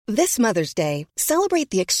This Mother's Day, celebrate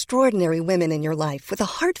the extraordinary women in your life with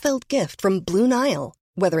a heartfelt gift from Blue Nile.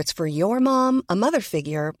 Whether it's for your mom, a mother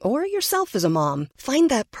figure, or yourself as a mom, find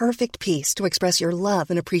that perfect piece to express your love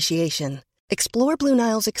and appreciation. Explore Blue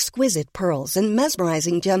Nile's exquisite pearls and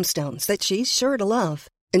mesmerizing gemstones that she's sure to love.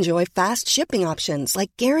 Enjoy fast shipping options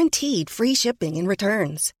like guaranteed free shipping and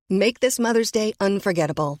returns. Make this Mother's Day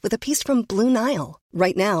unforgettable with a piece from Blue Nile.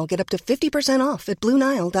 Right now, get up to 50% off at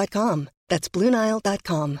BlueNile.com. That's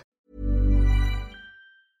BlueNile.com.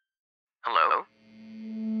 Hello?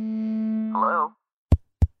 Hello?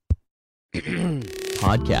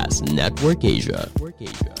 Podcast Network Asia.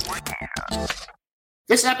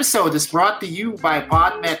 This episode is brought to you by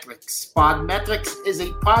Podmetrics. Podmetrics is a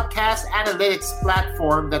podcast analytics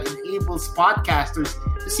platform that enables podcasters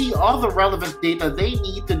to see all the relevant data they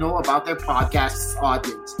need to know about their podcast's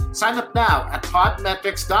audience. Sign up now at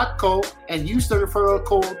podmetrics.co and use the referral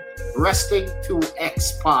code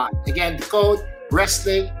Wrestling2XPod. Again, the code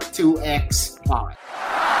Wrestling2XPod.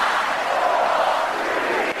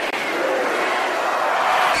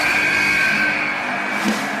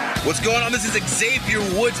 What's going on? This is Xavier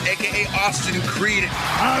Woods, a.k.a. Austin Creed.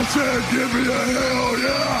 I said give me a hell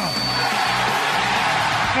yeah!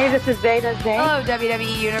 Hey, this is Zeta Zane. Hello,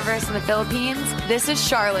 WWE Universe in the Philippines. This is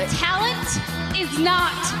Charlotte. Talent is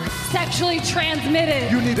not sexually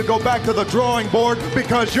transmitted. You need to go back to the drawing board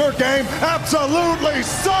because your game absolutely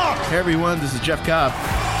sucks! Hey everyone, this is Jeff Cobb.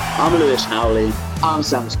 I'm Lewis Howley. I'm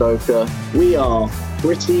Sam Stoker. We are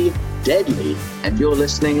Pretty Deadly, and you're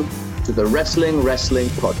listening to the Wrestling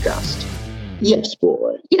Podcast. Yes,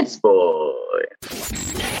 boy. Yes, boy.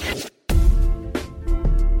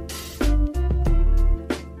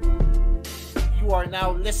 You are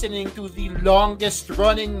now listening to the longest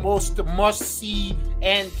running, most must-see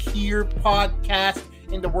and hear podcast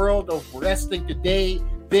in the world of wrestling today.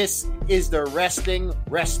 This is the Wrestling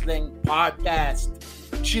Podcast.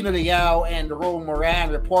 Chino Liao and Ro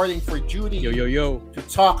Moran reporting for duty to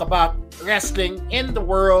talk about wrestling in the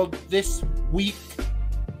world this week.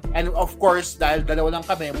 And of course, dahil dalawa lang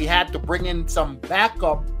kami, we had to bring in some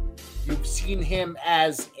backup. You've seen him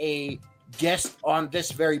as a guest on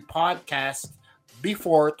this very podcast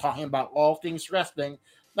before, talking about all things wrestling.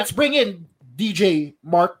 Let's bring in DJ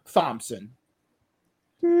Mark Thompson.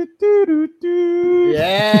 Yeah.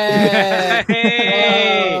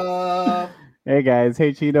 Hey. Hey guys,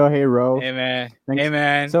 hey Chino, hey Ro. Hey man,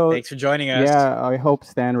 thanks for joining us. Yeah, I hope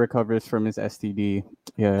Stan recovers from his STD.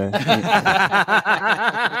 Yeah,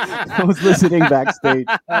 I was listening backstage.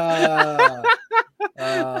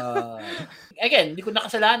 Again, hindi ko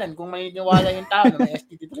nakasalanan kung may niwala yung tao na may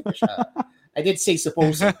STD talaga siya. I did say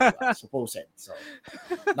supposed, so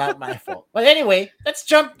not my fault. But anyway, let's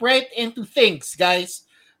jump right into things, guys.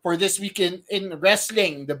 For this weekend in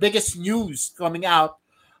wrestling, the biggest news coming out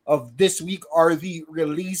of this week are the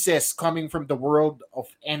releases coming from the world of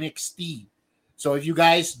NXT. So if you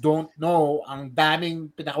guys don't know, ang daming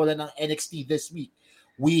pinakawalan ng NXT this week.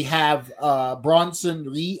 We have Bronson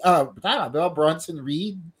Reed.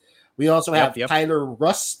 We also have Tyler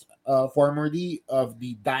Rust, formerly of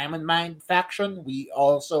the Diamond Mine faction. We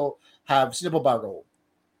also have sino ba, Ro?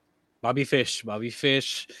 Bobby Fish,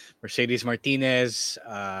 Mercedes Martinez,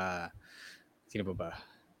 sino ba?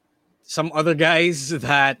 Some other guys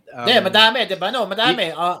that madami, diba? No,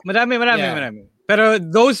 madami. Madami. Pero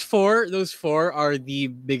those four are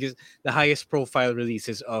the highest profile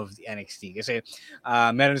releases of the NXT. Kasi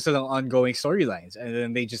meron silang ongoing storylines, and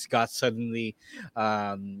then they just got suddenly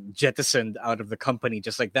jettisoned out of the company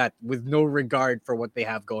just like that, with no regard for what they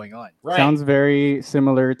have going on. Right. Sounds very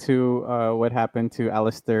similar to what happened to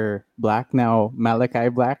Aleister Black. Now Malachi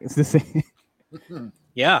Black is the same.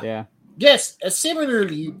 Yeah. Yes,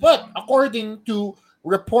 similarly, but according to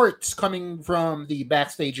reports coming from the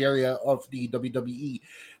backstage area of the WWE,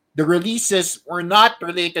 the releases were not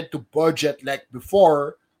related to budget like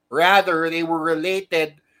before. Rather, they were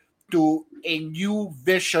related to a new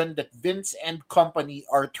vision that Vince and company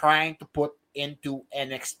are trying to put into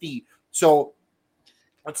NXT. So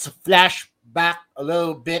let's flash back a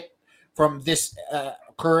little bit from this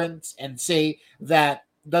occurrence and say that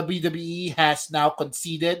WWE has now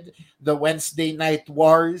conceded the Wednesday Night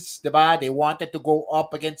Wars, diba? They wanted to go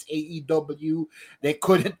up against AEW. They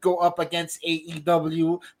couldn't go up against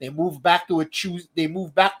AEW. They moved back to a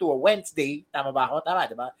Wednesday. Tama ba ako? Tama,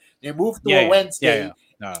 diba? They moved to a Wednesday. Yeah.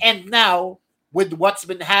 No. And now, with what's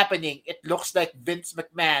been happening, it looks like Vince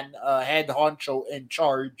McMahon, head honcho in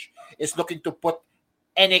charge, is looking to put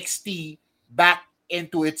NXT back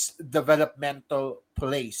into its developmental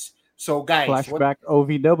place. So, guys, Flashback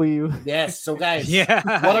OVW. Yes. So, guys, Yeah.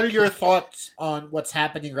 what are your thoughts on what's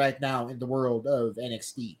happening right now in the world of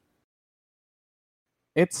NXT?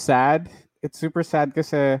 It's sad. It's super sad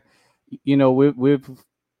because we've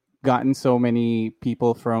gotten so many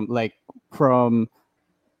people from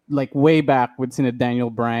way back with Sina Daniel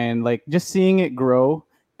Bryan, like just seeing it grow,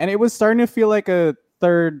 and it was starting to feel like a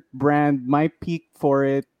third brand. My peak for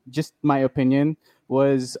it, just my opinion,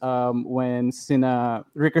 was when Sina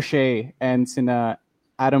Ricochet and Sina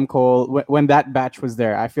Adam Cole, when that batch was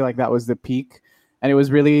there. I feel like that was the peak, and it was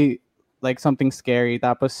really like something scary.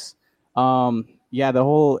 Tapos, yeah, the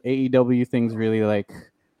whole AEW thing's really like,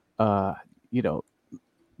 uh, you know,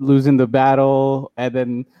 losing the battle and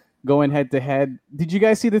then going head to head. Did you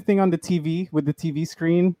guys see the thing on the TV with the TV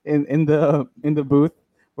screen in the booth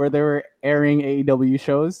where they were airing AEW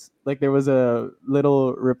shows? Like there was a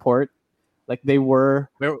little report, like they were.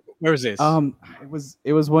 Where was this?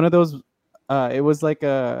 It was one of those. It was like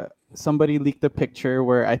somebody leaked a picture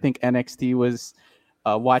where I think NXT was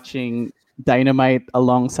watching Dynamite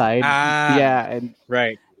alongside. Yeah, and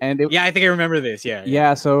right. And yeah, I think I remember this.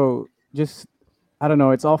 Yeah, so just I don't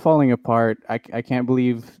know, it's all falling apart. I can't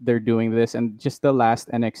believe they're doing this. And just the last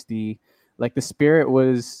NXT, like the spirit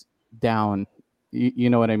was down. You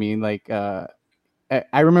know what I mean? Like I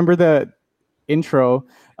remember the intro,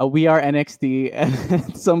 we are NXT,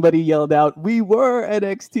 and somebody yelled out, "We were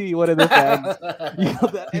NXT." One of the fans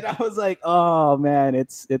yelled that, and I was like, "Oh man,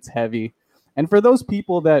 it's heavy." And for those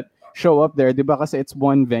people that show up there, diba kasi it's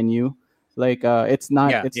one venue, like it's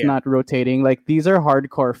not rotating. Like these are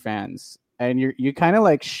hardcore fans, and you kind of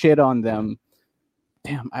like shit on them.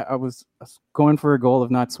 Damn, I was going for a goal of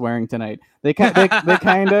not swearing tonight. They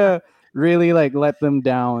kind of really like let them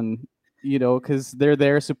down, you know, because they're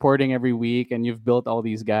there supporting every week, and you've built all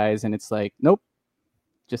these guys, and it's like, nope,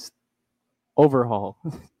 just overhaul.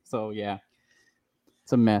 So yeah,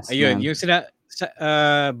 it's a mess. Ayun, yung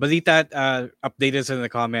Balita updated us in the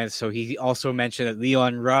comments. So he also mentioned that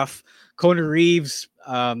Leon Ruff, Kona Reeves,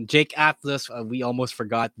 Jake Atlas, we almost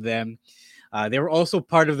forgot them. They were also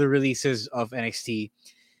part of the releases of NXT.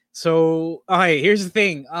 So, okay, here's the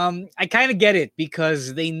thing. I kind of get it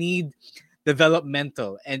because they need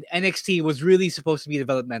developmental, and NXT was really supposed to be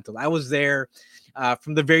developmental. I was there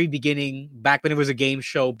from the very beginning, back when it was a game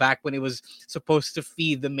show, back when it was supposed to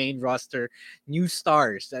feed the main roster new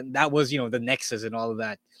stars, and that was, the Nexus and all of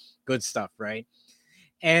that good stuff, right?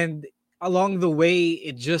 And along the way,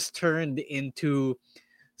 it just turned into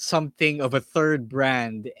something of a third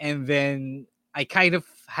brand, and then I kind of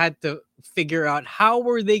had to figure out how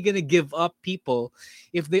were they going to give up people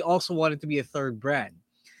if they also wanted to be a third brand.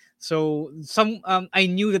 So I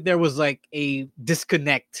knew that there was like a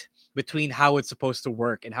disconnect between how it's supposed to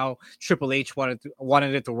work and how Triple H wanted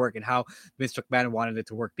it to work and how Vince McMahon wanted it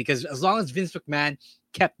to work. Because as long as Vince McMahon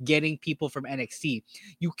kept getting people from NXT,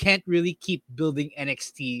 you can't really keep building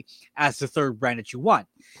NXT as the third brand that you want.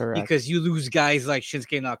 Correct. Because you lose guys like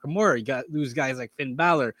Shinsuke Nakamura, lose guys like Finn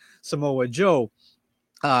Balor, Samoa Joe,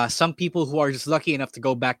 some people who are just lucky enough to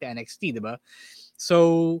go back to NXT, diba?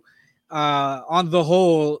 So on the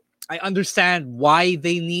whole, I understand why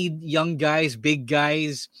they need young guys, big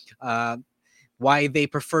guys, why they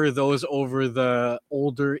prefer those over the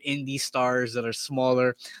older indie stars that are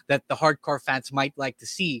smaller, that the hardcore fans might like to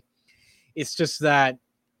see. It's just that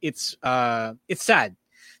it's sad.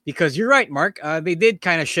 Because you're right, Mark. They did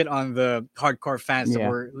kind of shit on the hardcore fans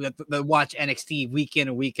that watch NXT week in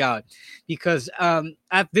and week out. Because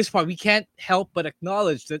at this point, we can't help but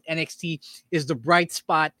acknowledge that NXT is the bright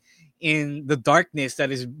spot in the darkness that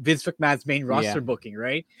is Vince McMahon's main roster booking,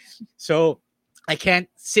 right? So I can't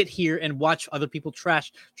sit here and watch other people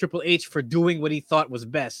trash Triple H for doing what he thought was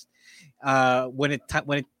best when it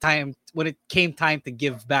came time to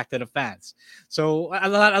give back to the fans. So a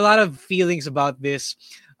lot of feelings about this.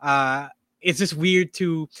 It's just weird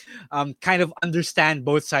to kind of understand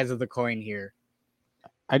both sides of the coin here.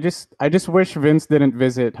 I just wish Vince didn't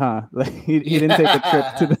visit, huh? Like he didn't take a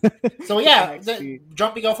trip to the. So yeah,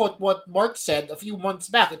 jumping off what Mark said a few months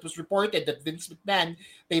back, it was reported that Vince McMahon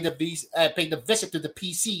paid a visit to the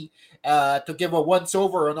PC to give a once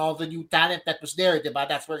over on all the new talent that was there. But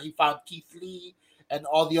that's where he found Keith Lee and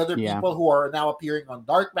all the other people who are now appearing on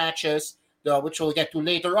dark matches, which we'll get to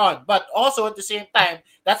later on. But also at the same time,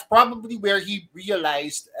 that's probably where he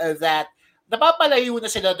realized that napapalayo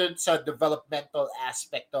na sila dun sa developmental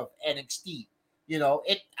aspect of NXT.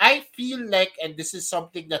 I feel like, and this is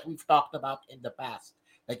something that we've talked about in the past,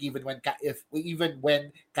 like even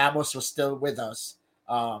when Camus was still with us,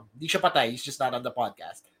 di siya patay, he's just not on the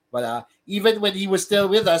podcast. But even when he was still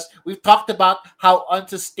with us, we've talked about how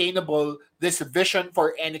unsustainable this vision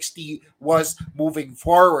for NXT was moving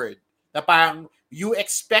forward. Na parang you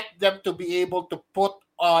expect them to be able to put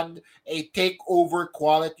on a takeover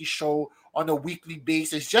quality show on a weekly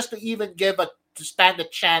basis just to even to stand a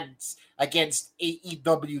chance against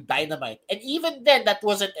AEW Dynamite. And even then, that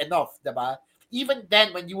wasn't enough, diba? Even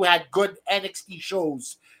then, when you had good NXT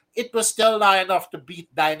shows, it was still not enough to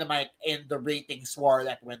beat Dynamite in the ratings war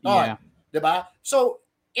that went on. Yeah. Diba? So,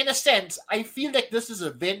 in a sense, I feel like this is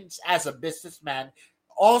a Vince as a businessman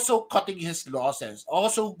also cutting his losses,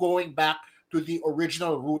 also going back to the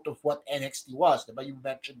original root of what NXT was. Diba? You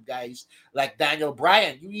mentioned guys like Daniel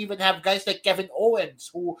Bryan. You even have guys like Kevin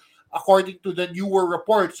Owens who, according to the newer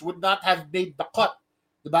reports, would not have made the cut,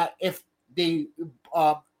 diba, if they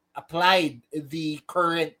applied the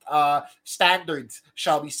current standards,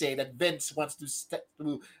 shall we say, that Vince wants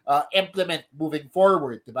to implement moving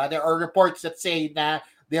forward. Diba? There are reports that say that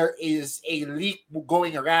there is a leak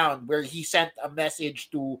going around where he sent a message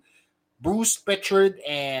to Bruce Pritchard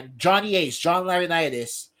and Johnny Ace, John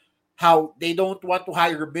Laurinaitis, how they don't want to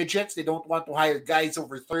hire midgets, they don't want to hire guys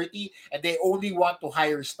over 30, and they only want to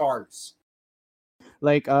hire stars.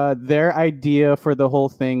 Like their idea for the whole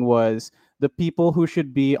thing was the people who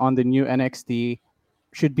should be on the new NXT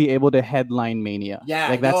should be able to headline Mania. Yeah,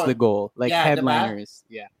 like that's the goal. Like headliners.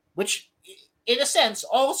 Diba? Yeah. Which, in a sense,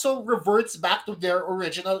 also reverts back to their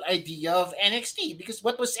original idea of NXT. Because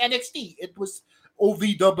what was NXT? It was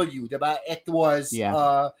OVW, diba? It was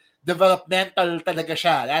developmental talaga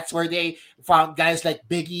siya. That's where they found guys like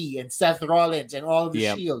Big E and Seth Rollins and all of the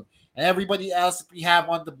Shield and everybody else that we have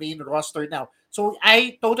on the main roster now. So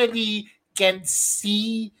I totally can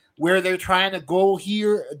see where they're trying to go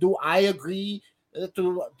here. Do I agree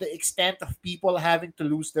to the extent of people having to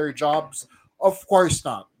lose their jobs? Of course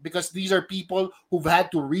not, because these are people who've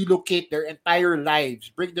had to relocate their entire lives,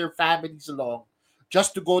 bring their families along,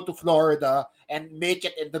 just to go to Florida and make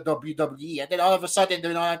it in the WWE. And then all of a sudden,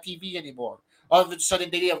 they're not on TV anymore. All of a sudden,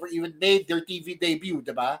 they never even made their TV debut,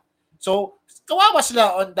 diba? So, kawawa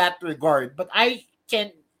sila on that regard. But I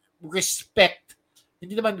can respect,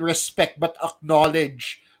 hindi naman respect, but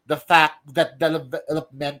acknowledge the fact that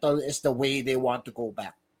developmental is the way they want to go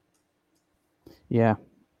back. Yeah.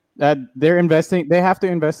 They're investing. They have to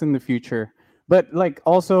invest in the future. But like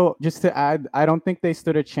also just to add, I don't think they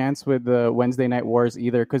stood a chance with the Wednesday Night Wars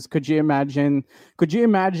either. Because could you imagine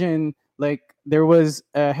like there was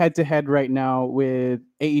a head-to-head right now with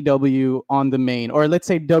AEW on the main, or let's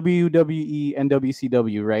say WWE and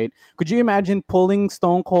WCW, right? Could you imagine pulling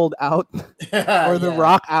Stone Cold out or The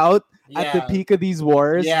Rock out at the peak of these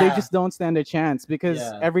wars? They just don't stand a chance because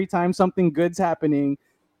every time something good's happening,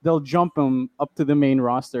 they'll jump them up to the main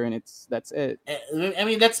roster, and that's it. I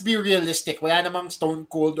mean, let's be realistic. Wala namang Stone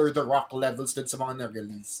Cold or The Rock levels dun sa mga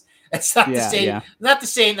na-release. It's not to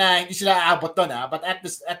say na hindi sila aabot doon, but at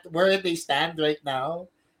where they stand right now,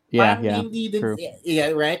 true.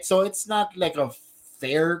 Right? So it's not like a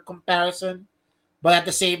fair comparison. But at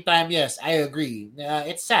the same time, yes, I agree.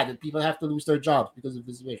 It's sad that people have to lose their jobs because of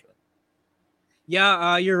this vision.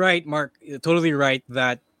 Yeah, you're right, Mark. You're totally right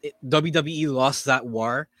that WWE lost that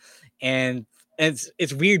war, and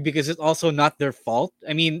it's weird because it's also not their fault.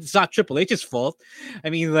 I mean, it's not Triple H's fault. I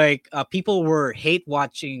mean, like people were hate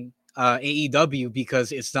watching AEW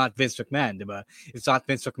because it's not Vince McMahon, diba? It's not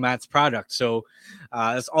Vince McMahon's product. So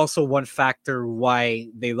that's also one factor why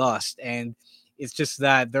they lost. And it's just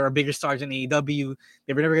that there are bigger stars in AEW.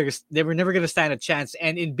 They were never gonna stand a chance.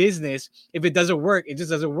 And in business, if it doesn't work, it just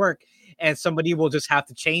doesn't work. And somebody will just have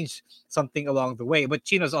to change something along the way. But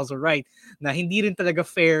Chino's also right na hindi rin talaga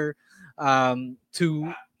fair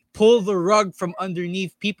to pull the rug from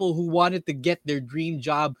underneath people who wanted to get their dream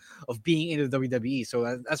job of being in the WWE.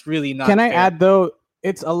 So that's really not Can fair. I add though,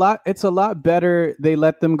 it's a lot better they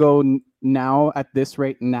let them go now at this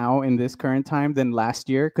rate now in this current time than last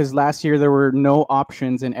year, because last year there were no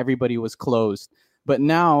options and everybody was closed. But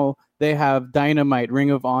now they have Dynamite,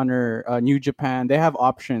 Ring of Honor, New Japan. They have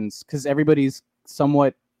options because everybody's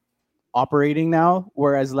somewhat operating now.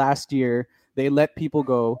 Whereas last year they let people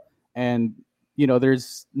go, and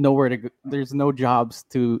there's nowhere to go, there's no jobs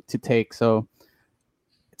to take. So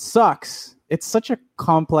it sucks. It's such a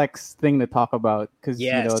complex thing to talk about because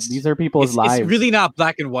these are people's lives. It's really not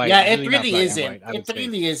black and white. Yeah, it really isn't. It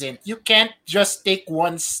really isn't. You can't just take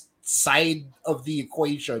one side of the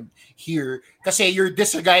equation here kasi you're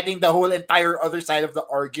disregarding the whole entire other side of the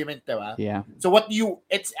argument, diba? Yeah. So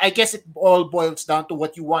I guess it all boils down to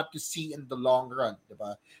what you want to see in the long run,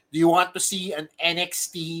 diba? Do you want to see an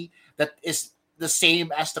NXT that the same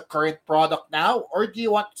as the current product now? Or do you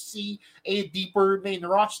want to see a deeper main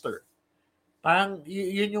roster? Parang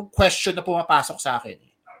yun yung question na pumapasok sa akin.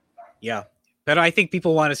 Yeah. But I think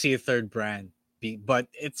people want to see a third brand. But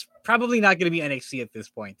it's probably not going to be NXT at this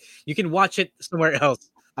point. You can watch it somewhere else.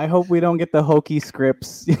 I hope we don't get the hokey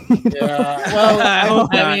scripts. Yeah, well,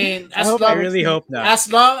 I mean, I really hope not.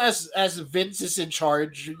 As long as Vince is in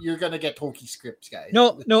charge, you're gonna get hokey scripts, guys.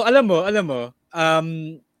 No, alam mo.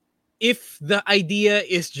 If the idea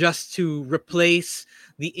is just to replace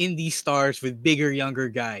the indie stars with bigger, younger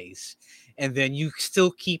guys, and then you still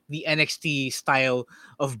keep the NXT style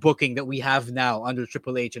of booking that we have now under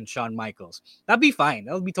Triple H and Shawn Michaels, that'd be fine.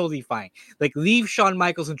 That'll be totally fine. Like, leave Shawn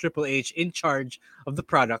Michaels and Triple H in charge of the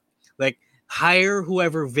product. Like, hire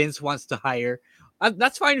whoever Vince wants to hire.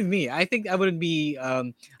 That's fine with me. I think I wouldn't be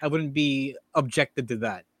objected to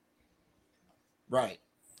that. Right.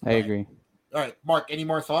 I agree. All right, Mark. Any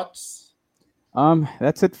more thoughts?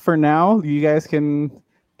 That's it for now. You guys can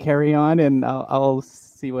carry on, and I'll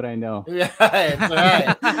see what I know. Yeah,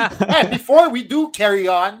 that's right. Hey, before we do carry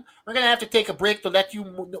on, we're gonna have to take a break to let you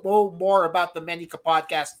know more about the Menica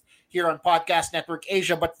podcast here on Podcast Network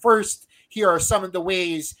Asia. But first, here are some of the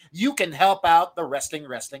ways you can help out the Wrestling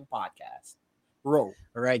Podcast. All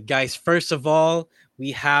right, guys. First of all,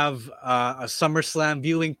 we have a SummerSlam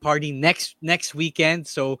viewing party next weekend.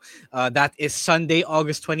 So that is Sunday,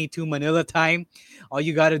 August 22, Manila time. All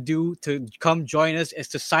you got to do to come join us is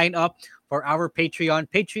to sign up for our Patreon,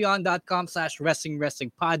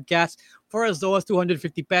 patreon.com/wrestling podcast. For as low as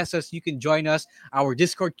 250 pesos, you can join us, our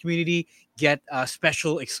Discord community, get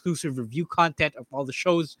special exclusive review content of all the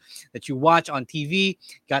shows that you watch on TV,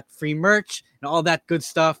 got free merch, and all that good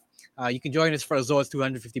stuff. You can join us for as low as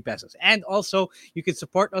 250 pesos. And also, you can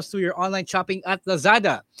support us through your online shopping at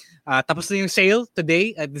Lazada. Tapos na yung sale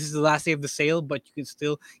today. This is the last day of the sale, but you can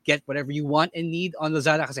still get whatever you want and need on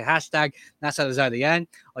Lazada kasi hashtag nasa Lazada yan.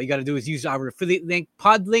 All you got to do is use our affiliate link,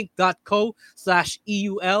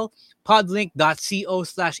 podlink.co/EUL,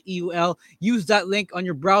 podlink.co/EUL. Use that link on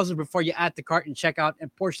your browser before you add to cart and check out, and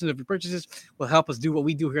portions of your purchases will help us do what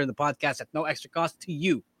we do here in the podcast at no extra cost to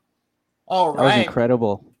you. All right. That was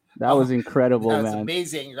incredible. That was incredible, man. That's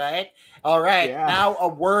amazing, right? All right. Yeah. Now a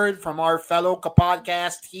word from our fellow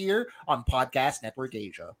kapodcast here on Podcast Network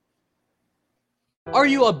Asia. Are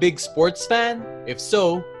you a big sports fan? If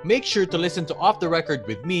so, make sure to listen to Off the Record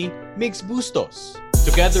with me, Migs Bustos.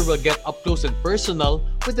 Together, we'll get up close and personal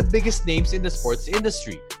with the biggest names in the sports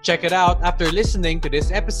industry. Check it out after listening to this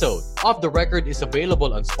episode. Off the Record is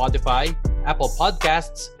available on Spotify, Apple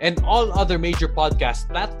Podcasts, and all other major podcast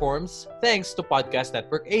platforms thanks to Podcast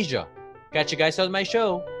Network Asia. Catch you guys on my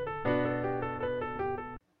show.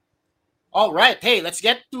 All right. Hey, let's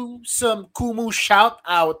get to some Kumu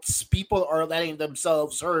shout-outs. People are letting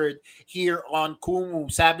themselves heard here on Kumu.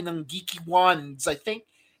 Sabi ng Geeky Ones, I think,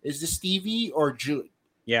 is this Stevie or Jude?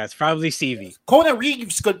 Yeah, it's probably Stevie. Kona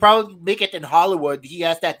Reeves could probably make it in Hollywood. He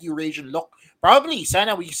has that Eurasian look. Probably,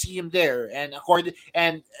 sana we see him there. And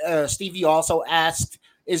Stevie also asked,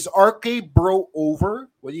 "Is RK Bro over?"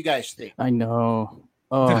 What do you guys think? I know.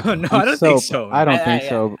 Oh, no, I don't think so. I don't think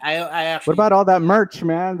so. I actually. What about all that merch,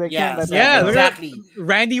 man? They can't let that go. Exactly.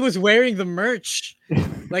 Randy was wearing the merch.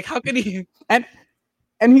 Like, how can he?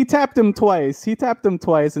 And he tapped him twice. He tapped him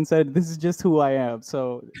twice and said, "This is just who I am."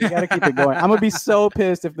 So you got to keep it going. I'm going to be so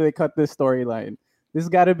pissed if they cut this storyline. This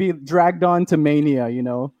got to be dragged on to Mania, you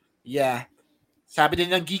know? Yeah. Sabi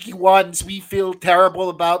din ng Geeky Ones, we feel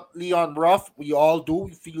terrible about Leon Ruff. We all do.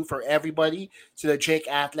 We feel for everybody. To the Jake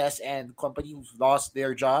Atlas and company who've lost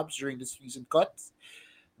their jobs during this recent cuts.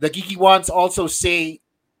 The Geeky Ones also say,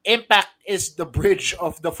 Impact is the bridge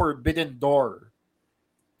of the forbidden door.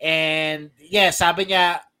 And yeah, sabi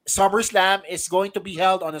niya, SummerSlam is going to be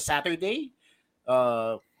held on a Saturday.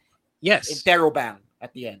 Yes. In Terobang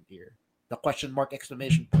at the end here. The question mark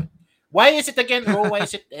exclamation point. Why is it again, Ro? Why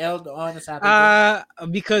is it held on a Saturday?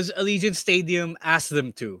 Because Allegiant Stadium asked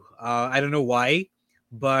them to. I don't know why,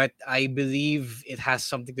 but I believe it has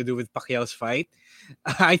something to do with Pacquiao's fight.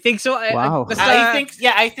 I think so. Wow. I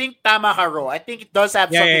think tama ka, Ro. I think it does have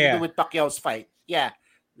something to do with Pacquiao's fight. Yeah.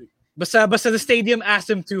 Basta the stadium asked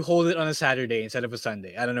him to hold it on a Saturday instead of a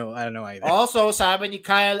Sunday. I don't know either. Also, sabi ni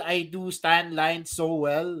Kyle, I do stand lines so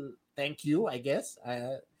well. Thank you, I guess.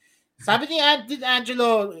 Sabi ni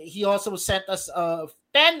Angelo, he also sent us 10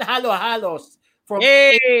 halo-halos from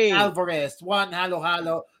Alvarez. 1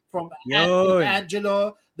 halo-halo from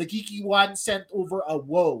Angelo. The Geeky One sent over a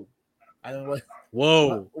whoa. I don't know what.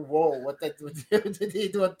 Whoa. What did they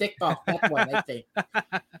do on TikTok? That one, I think.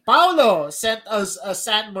 Paolo sent us a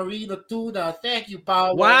San Marino tuna. Thank you,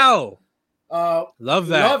 Paolo. Wow. Love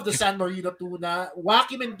that. Love the San Marino tuna.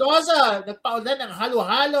 Waki Mendoza, nagpaulan ng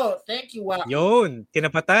halo-halo. Thank you, Waki. Yun,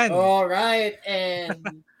 tinapatan. All right,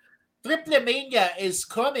 and Triple Mania is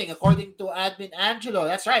coming, according to Admin Angelo.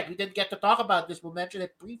 That's right. We didn't get to talk about this. We'll mention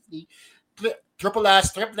it briefly. Triple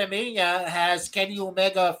Mania has Kenny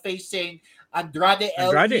Omega facing Andrade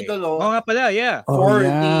El Idolo nga pala, yeah. for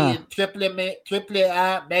the Triple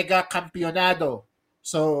A Mega Campeonado.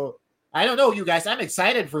 So, I don't know, you guys. I'm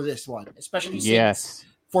excited for this one, especially since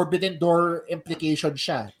Forbidden Door implication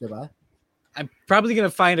siya, diba? I'm probably going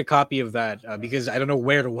to find a copy of that because I don't know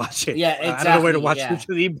where to watch it. Yeah, exactly. I don't know where to watch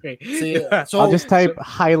Lucha Libre. So, I'll just type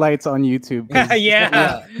highlights on YouTube.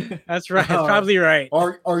 Yeah, that's right. Probably right.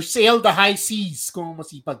 Or sail the high seas kung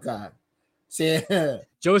masipag ka.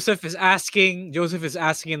 Joseph is asking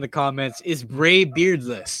in the comments, is Bray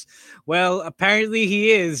beardless? Well, apparently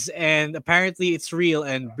he is, and apparently it's real,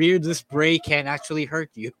 and beardless Bray can actually hurt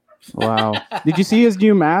you. Wow. Did you see his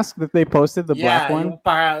new mask that they posted, the black one?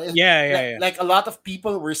 Yeah. Like a lot of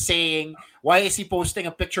people were saying, why is he posting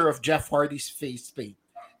a picture of Jeff Hardy's face paint?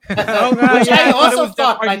 Which I also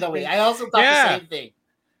thought, by the way. I also thought the same thing.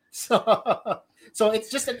 So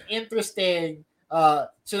it's just an interesting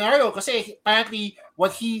scenario kasi apparently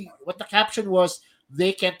what the caption was,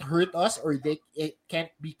 they can't hurt us or it can't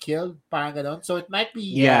be killed, parang ganon. So it might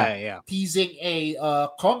be teasing a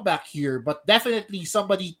comeback here, but definitely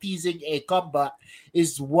somebody teasing a comeback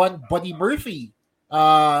is one Buddy Murphy.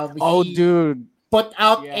 Dude, put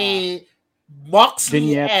out a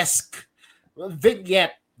Moxley-esque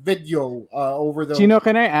vignette video over the. Chino,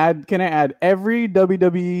 can I add every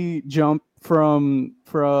WWE jump from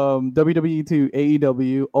WWE to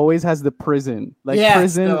AEW always has the prison.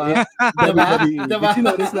 Prison in WWE. Did you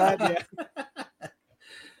notice that? Yeah.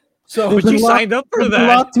 So but you signed up for that. They've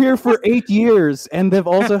locked here for 8 years, and they've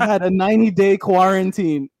also had a 90-day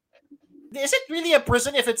quarantine. Is it really a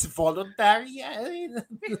prison if it's voluntary? I mean,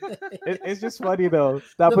 it's just funny though.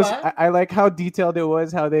 That was I like how detailed it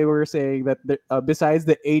was. How they were saying that besides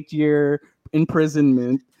the 8-year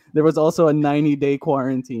imprisonment, there was also a 90-day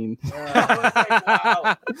quarantine.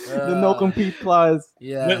 Wow. The no compete clause.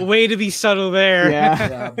 Yeah. Way to be subtle there.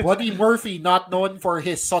 Yeah. Buddy Murphy, not known for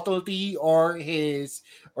his subtlety or his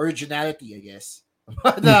originality, I guess.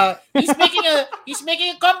 But he's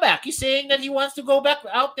making a comeback. He's saying that he wants to go back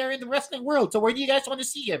out there in the wrestling world. So where do you guys want to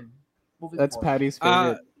see him? That's Patty's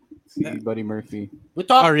favorite. Buddy Murphy.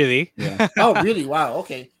 Oh, really? Yeah. Oh, really? Wow.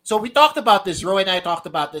 Okay. So we talked about this. Roy and I talked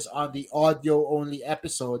about this on the audio-only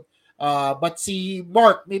episode. But see,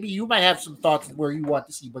 Mark, maybe you might have some thoughts where you want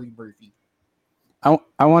to see Buddy Murphy.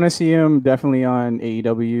 I want to see him definitely on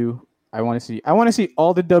AEW. I want to see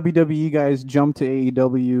all the WWE guys jump to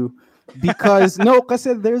AEW because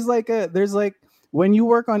there's like when you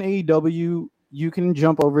work on AEW, you can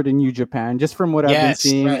jump over to New Japan just from what I've been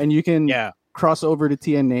seeing, and you can cross over to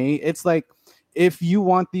TNA. It's like if you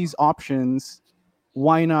want these options,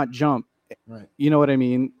 why not jump? Right. You know what I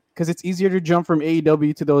mean? Because it's easier to jump from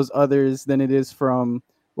AEW to those others than it is from,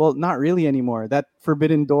 well, not really anymore. That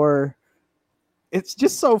Forbidden Door, it's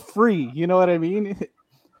just so free. You know what I mean?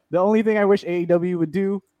 The only thing I wish AEW would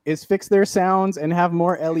do is fix their sounds and have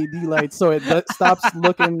more LED lights so it stops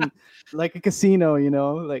looking like a casino,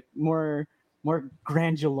 like more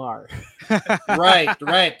granular. Right.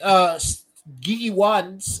 Geeky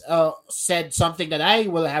Ones said something that I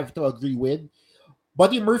will have to agree with.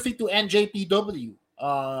 Buddy Murphy to NJPW.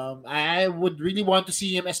 I would really want to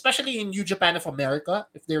see him, especially in New Japan of America,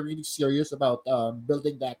 if they're really serious about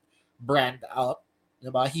building that brand out.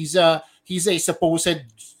 He's a supposed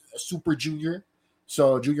super junior,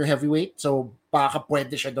 so junior heavyweight. So baka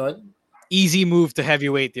pwede siya doon. Easy move to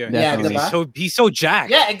heavyweight there. Yeah, he's so jacked.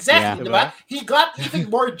 Yeah, exactly. Yeah. He got even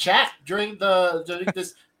more jacked during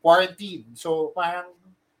this quarantine. So parang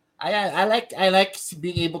I like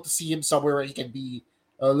being able to see him somewhere where he can be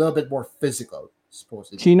a little bit more physical.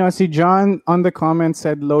 Supposedly. Chino, si John on the comments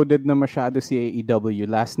said loaded na masyado si AEW.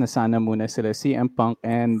 Last na sana muna sila CM Punk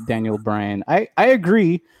and Daniel Bryan. I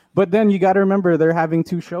agree, but then you got to remember they're having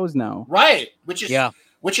 2 shows now. Right, which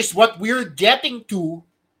is what we're getting to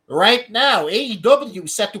right now. AEW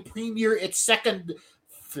is set to premiere its second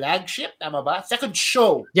flagship, tama ba? Second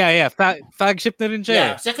show. Yeah, flagship na rin siya.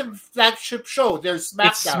 Yeah, second flagship show. There's SmackDown.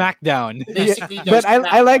 It's SmackDown. Basically, but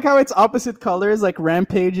I like how it's opposite colors. Like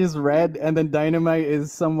Rampage is red, and then Dynamite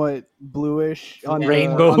is somewhat bluish on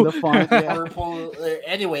rainbow on the font. Yeah. Purple.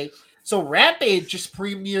 Anyway, so Rampage is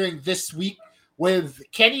premiering this week with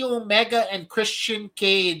Kenny Omega and Christian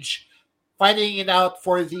Cage fighting it out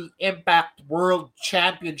for the Impact World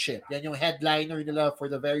Championship. Yan yung headliner nila for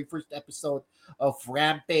the very first episode of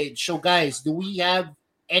Rampage. So guys, do we have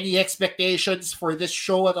Any expectations for this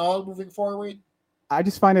show at all moving forward? I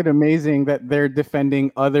just find it amazing that they're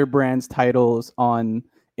defending other brands' titles on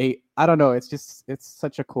I don't know. It's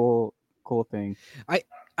such a cool thing.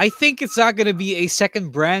 I think it's not going to be a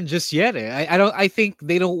second brand just yet. I think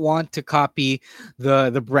they don't want to copy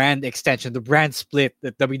the brand extension, the brand split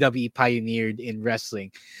that WWE pioneered in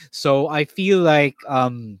wrestling. So I feel like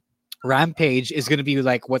Rampage is going to be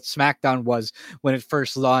like what SmackDown was when it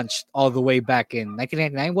first launched all the way back in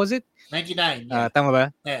 1999, was it? 99. Yeah. Tama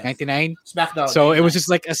ba? Yes. 99? SmackDown. So 99. it was just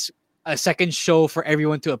like a second show for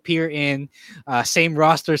everyone to appear in. Same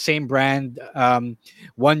roster, same brand,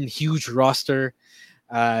 one huge roster.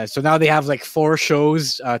 So now they have like 4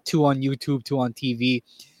 shows, 2 on YouTube, 2 on TV.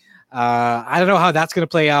 I don't know how that's going to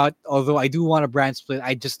play out, although I do want a brand split.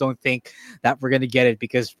 I just don't think that we're going to get it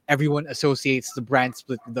because everyone associates the brand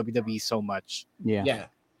split with WWE so much. Yeah.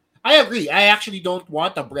 I agree. I actually don't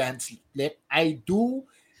want a brand split. I do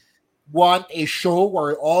want a show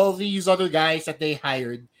where all these other guys that they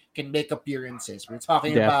hired can make appearances. We're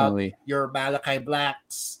talking about your Malachi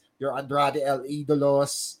Blacks, your Andrade El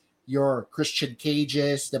Idolos, your Christian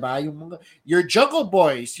Cages, diba? Your Jungle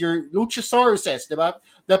Boys, your Luchasauruses, diba?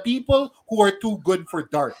 The people who are too good for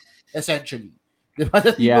dark, essentially. Diba?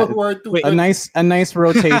 The people who are too good. A nice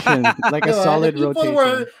rotation, like a solid rotation.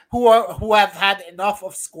 People who have had enough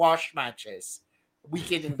of squash matches.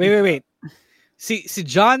 Wait. See,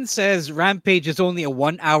 John says Rampage is only a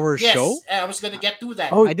 1-hour show. Yes, I was going to get to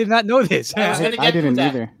that. Oh, I did not know this. I didn't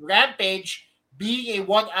either. Rampage, being a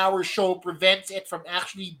 1-hour show, prevents it from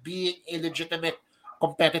actually being a legitimate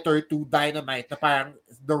competitor to Dynamite, na parang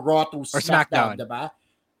the Raw to SmackDown, diba?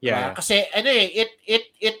 Yeah. Kasi anyway,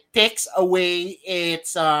 it takes away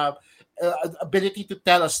its ability to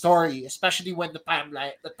tell a story, especially when the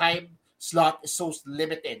time slot is so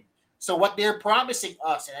limited. So what they're promising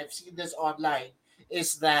us, and I've seen this online,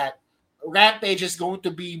 is that Rampage is going to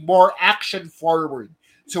be more action forward.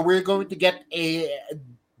 So we're going to get a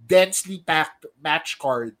densely packed match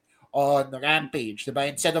card on Rampage, diba?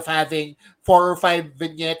 Instead of having 4 or 5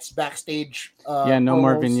 vignettes backstage. No promos.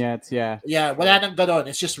 more vignettes. Yeah, wala nang ganon.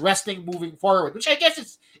 It's just wrestling moving forward, which I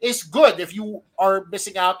guess is good if you are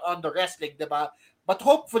missing out on the wrestling, diba? But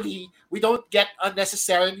hopefully we don't get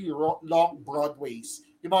unnecessarily long Broadways.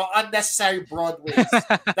 Yung mga unnecessary Broadways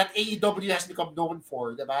that AEW has become known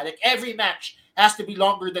for, diba? Like every match has to be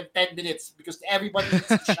longer than 10 minutes because everybody needs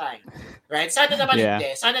to shine, right? Sana naman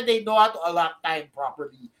hindi. Sana they know how to allot time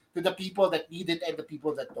properly to the people that need it and the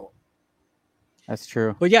people that don't. That's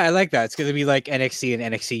true. But yeah, I like that. It's going to be like NXT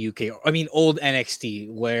and NXT UK. I mean, old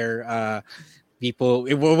NXT where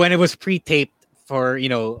when it was pre-taped for,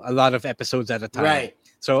 a lot of episodes at a time. Right.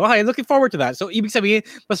 So, okay, looking forward to that. So, ibig sabihin,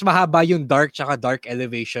 mas mahaba yung Dark tsaka Dark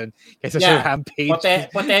Elevation kaysa sa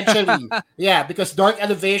Rampage. Potentially. Yeah, because Dark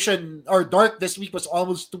Elevation or Dark this week was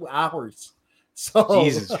almost 2 hours. So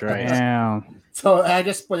Jesus Christ. Damn. So, I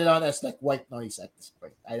just put it on as like white noise at this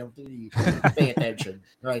point. I don't really pay attention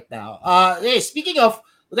right now. Hey, speaking of,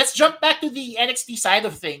 let's jump back to the NXT side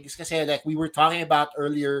of things kasi like we were talking about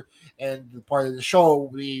earlier and part of the show,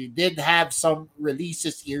 we did have some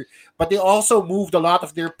releases here, but they also moved a lot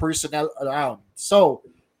of their personnel around. So,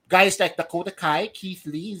 guys like Dakota Kai, Keith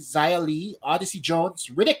Lee, Xia Li, Odyssey Jones,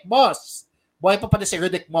 Riddick Moss. Boy pa pala si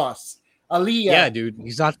Riddick Moss. Aaliyah. Yeah, dude.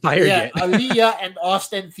 He's not fired yet. Aaliyah and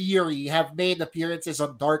Austin Theory have made appearances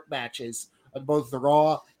on dark matches on both the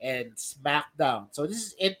Raw and SmackDown. So this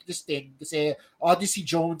is interesting kasi Odyssey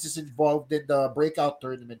Jones is involved in the breakout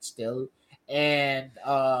tournament still. And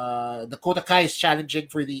Dakota Kai is challenging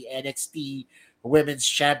for the NXT Women's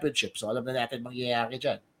Championship. So alam na natin mangyayari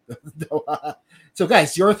dyan. So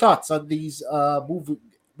guys, your thoughts on these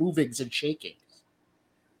movings and shakings?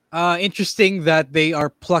 Interesting that they are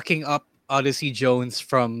plucking up Odyssey Jones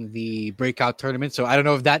from the breakout tournament. So I don't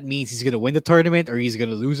know if that means he's going to win the tournament or he's going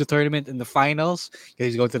to lose the tournament in the finals because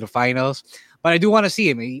he's going to the finals. But I do want to see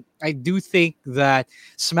him. I do think that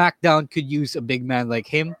SmackDown could use a big man like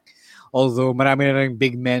him. Although marami na ring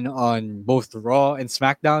big men on both Raw and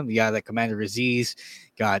SmackDown. We got like Commander Aziz,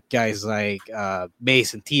 got guys like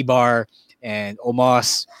Mace and T-Bar and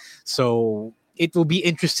Omos. So it will be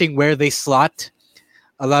interesting where they slot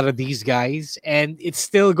a lot of these guys. And it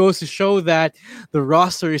still goes to show that the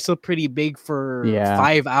roster is still pretty big for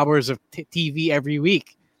 5 hours of TV every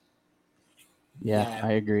week. Yeah,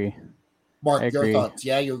 I agree. Mark, your thoughts?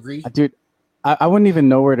 Yeah, you agree? Dude, I wouldn't even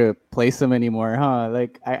know where to place them anymore, huh?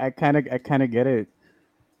 Like I kind of get it.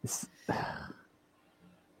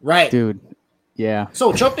 Right, dude. Yeah.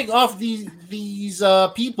 So jumping off these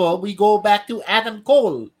people, we go back to Adam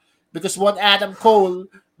Cole because what Adam Cole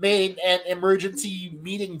made an emergency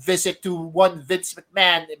meeting visit to one Vince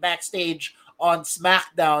McMahon backstage on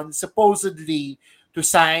SmackDown, supposedly to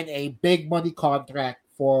sign a big money contract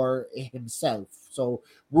for himself. So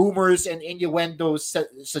rumors and innuendos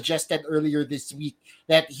suggested earlier this week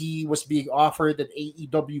that he was being offered an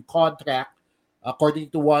AEW contract, according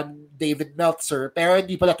to one David Meltzer. Pero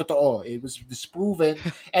hindi pala totoo. It was disproven.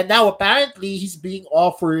 And now apparently he's being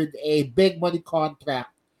offered a big money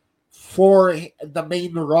contract for the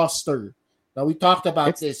main roster. Now we talked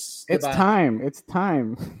about this. It's time. It's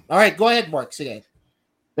time. All right, go ahead, Mark. Sige.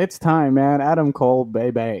 It's time, man. Adam Cole,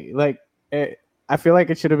 baby. I feel like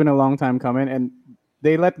it should have been a long time coming, and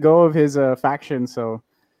they let go of his faction, so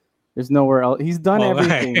there's nowhere else. He's done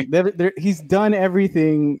everything. He's done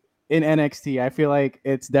everything in NXT. I feel like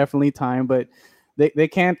it's definitely time, but they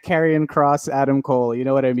can't carry and cross Adam Cole. You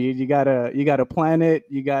know what I mean? You gotta plan it.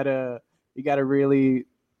 You gotta really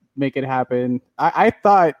make it happen. I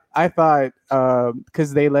thought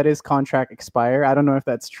because they let his contract expire. I don't know if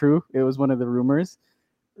that's true. It was one of the rumors,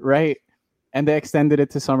 right? And they extended it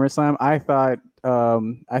to SummerSlam. I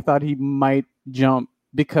thought he might jump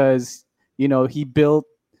because he built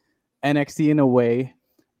NXT in a way,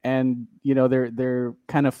 and they're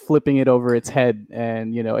kind of flipping it over its head.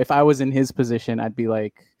 And if I was in his position, I'd be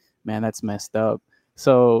like, man, that's messed up.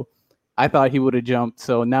 So I thought he would have jumped.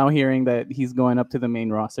 So now hearing that he's going up to the main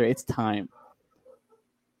roster, it's time.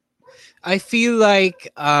 I feel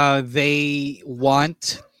like they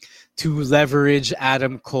want to leverage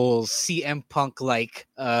Adam Cole's CM Punk-like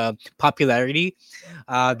popularity.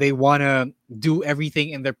 They want to do everything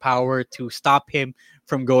in their power to stop him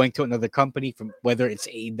from going to another company, from whether it's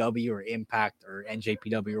AEW or Impact or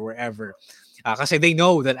NJPW or wherever. Because they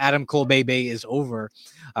know that Adam Cole Bebe is over.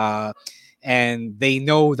 And they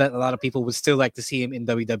know that a lot of people would still like to see him in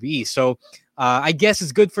WWE. So I guess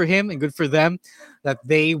it's good for him and good for them that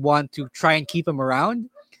they want to try and keep him around.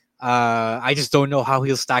 I just don't know how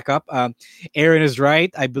he'll stack up. Aaron is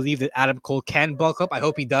right. I believe that Adam Cole can bulk up. I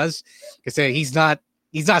hope he does, because he's not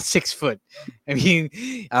 6 foot. I mean,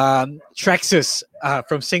 Trexus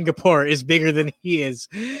from Singapore is bigger than he is.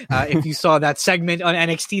 If you saw that segment on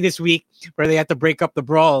NXT this week where they had to break up the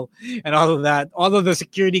brawl and all of that, all of the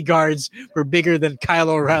security guards were bigger than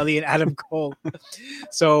Kyle O'Reilly and Adam Cole.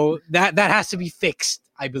 So that has to be fixed,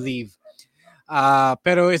 I believe.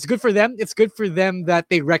 Pero it's good for them. It's good for them that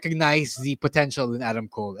they recognize the potential in Adam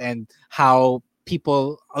Cole and how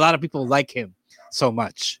a lot of people like him so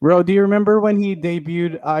much. Bro, do you remember when he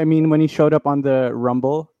debuted? I mean, when he showed up on the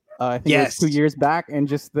Rumble? I think it was 2 years back, and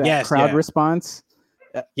just the crowd response.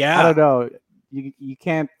 Yeah, I don't know. You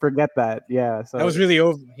can't forget that. Yeah, so that was really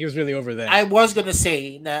over. He was really over then. I was gonna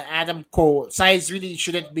say that Adam Cole size really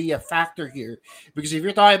shouldn't be a factor here, because if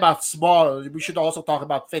you're talking about small, we should also talk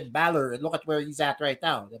about Finn Balor, and look at where he's at right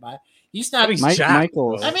now. Diba? He's not.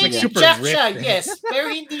 Michael. I mean, he's jacked siya, yes, pero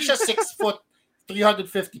hindi siya 6 foot.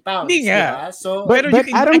 350 pounds. Yeah. So, but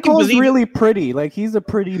Adam Cole's really pretty. Like, he's a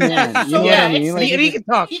pretty man. You know what I mean? Like, he can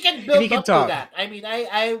talk. He can build up to that. I mean,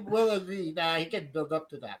 I will agree that he can build up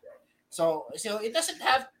to that. So it doesn't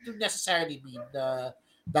have to necessarily mean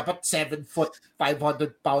dapat 7 foot,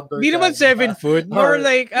 500 pounder. Hindi naman 7 foot. More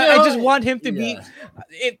like I just want him to be.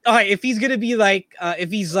 If he's gonna be like,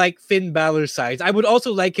 if he's like Finn Balor size, I would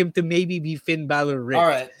also like him to maybe be Finn Balor ripped. All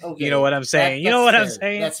right, okay. You know what I'm saying? I'm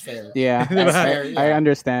saying? That's fair. Yeah, that's fair. Yeah. I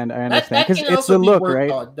understand. Because it's the look,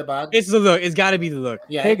 right? It's the look. It's got to be the look.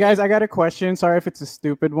 Yeah. Hey guys, I got a question. Sorry if it's a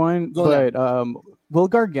stupid one, but will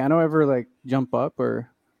Gargano ever like jump up or?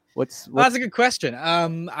 What's that's a good question.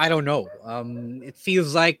 I don't know. It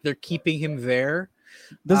feels like they're keeping him there.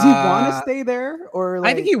 Does he want to stay there, or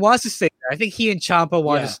I think he wants to stay there. I think he and Ciampa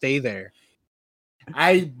want to stay there.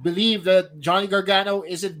 I believe that Johnny Gargano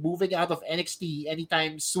isn't moving out of NXT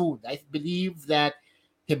anytime soon. I believe that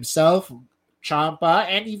himself, Ciampa,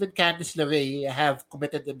 and even Candice LeRae have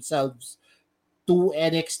committed themselves to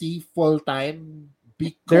NXT full time.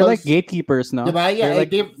 They're like gatekeepers now. Yeah, they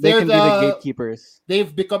can be the gatekeepers. They've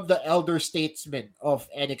become the elder statesmen of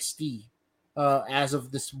NXT as of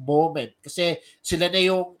this moment. Kasi sila na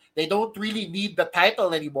yung, they don't really need the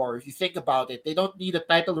title anymore. If you think about it, they don't need a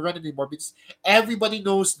title run anymore because everybody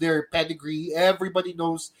knows their pedigree. Everybody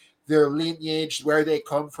knows their lineage, where they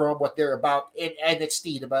come from, what they're about in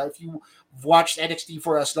NXT. If you've watched NXT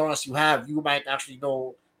for as long as you have, you might actually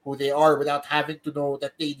know who they are without having to know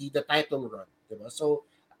that they need a title run. So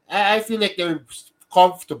I feel like they're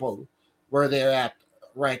comfortable where they're at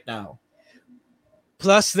right now.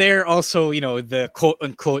 Plus, they're also, the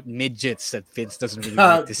quote-unquote midgets that Vince doesn't really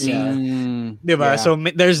like to see. Yeah. So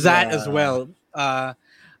there's that as well.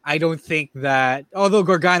 I don't think that, although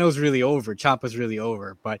Gargano's really over, Ciampa's really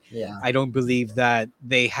over, but Yeah. I don't believe that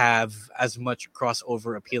they have as much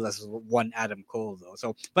crossover appeal as one Adam Cole, though.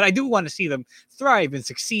 So, but I do want to see them thrive and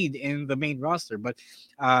succeed in the main roster. But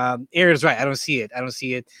Aaron's right. I don't see it.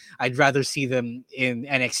 I'd rather see them in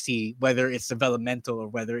NXT, whether it's developmental or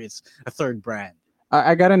whether it's a third brand.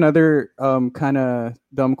 I got another kind of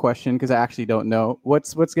dumb question because I actually don't know.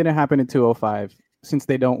 What's going to happen in 205 since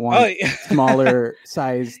they don't want smaller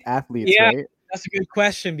sized athletes, right? That's a good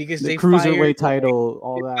question because the they cruiserweight title,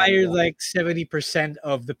 all they that. fired like 70%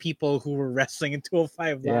 of the people who were wrestling in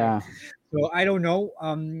 205 Live. Yeah. So I don't know.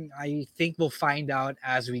 I think we'll find out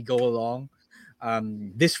as we go along.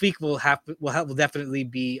 This week will definitely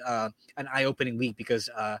be an eye-opening week because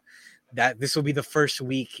that this will be the first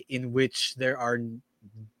week in which there are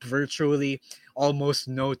virtually almost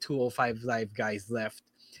no 205 Live guys left.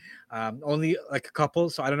 Only like a couple,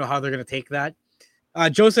 so I don't know how they're going to take that.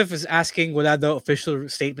 Joseph is asking without the official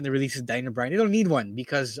statement that releases Daniel Bryan. They don't need one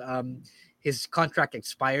because his contract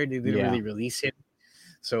expired. They didn't really release him.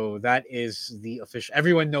 So that is the official.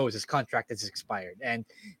 Everyone knows his contract has expired. And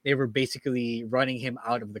they were basically running him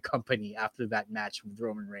out of the company after that match with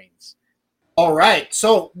Roman Reigns. All right.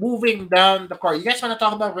 So moving down the card. You guys want to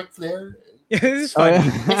talk about Ric Flair? Yeah, this is funny.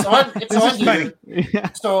 It's on here.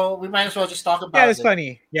 Yeah. So we might as well just talk about it. Yeah, it's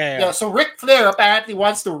funny. Yeah. So Ric Flair apparently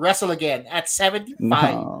wants to wrestle again at 75.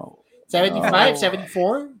 No. 75,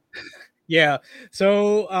 74? Yeah.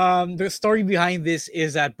 So the story behind this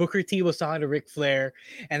is that Booker T was talking to Ric Flair,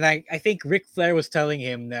 and I think Ric Flair was telling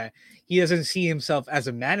him that he doesn't see himself as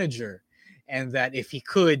a manager, and that if he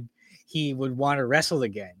could, he would want to wrestle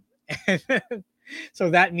again. So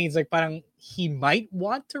that means like parang he might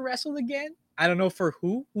want to wrestle again. I don't know for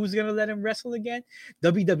who's gonna let him wrestle again.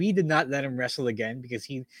 WWE did not let him wrestle again because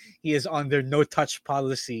he is on their no touch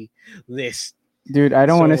policy list. Dude, I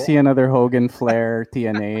don't want to see another Hogan Flair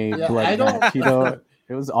TNA blood match.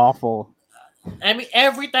 It was awful. I mean,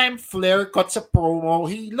 every time Flair cuts a promo,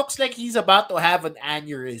 he looks like he's about to have an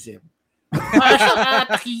aneurysm.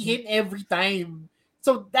 Him every time.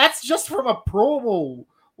 So that's just from a promo.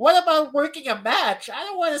 What about working a match? I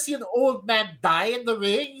don't want to see an old man die in the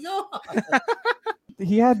ring. No.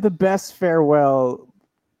 He had the best farewell,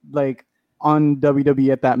 like on WWE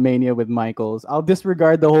at that Mania with Michaels. I'll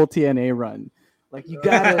disregard the whole TNA run. Like you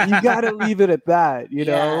gotta leave it at that. You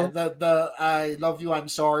know. The I love you, I'm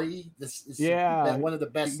sorry. This is one of the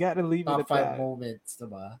best. You gotta leave top it at 5 that. moments,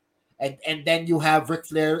 diba? And then you have Ric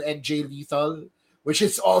Flair and Jay Lethal, which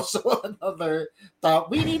is also another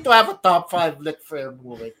top. We need to have a top 5 Ric Flair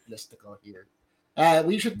moment listicle here.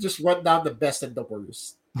 We should just run down the best and the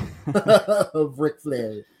worst of Ric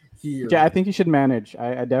Flair here. Yeah, I think you should manage.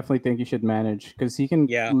 I definitely think you should manage because he can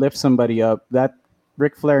lift somebody up. That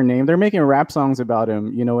Ric Flair name, they're making rap songs about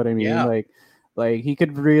him. You know what I mean? Yeah. Like he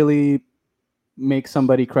could really make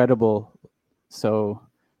somebody credible. So,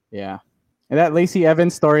 yeah. And that Lacey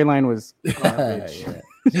Evans storyline was garbage.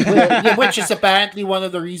 Which is apparently one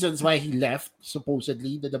of the reasons why he left,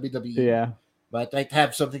 supposedly, the WWE. Yeah. But might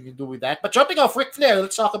have something to do with that. But jumping off Ric Flair,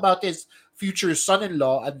 let's talk about his future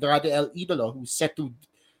son-in-law, Andrade El Idolo, who's set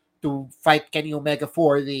to fight Kenny Omega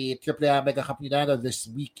for the AAA Mega Campeonato this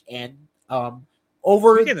weekend.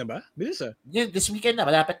 Weekend na ba? Yeah, this weekend na,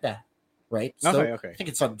 malapit na. Right? Okay. I think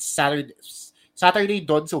it's on Saturday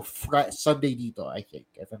doon, so Sunday dito, I think,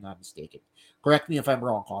 if I'm not mistaken. Correct me if I'm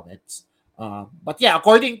wrong, comments. But yeah,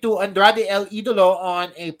 according to Andrade El Idolo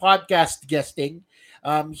on a podcast guesting,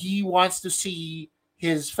 he wants to see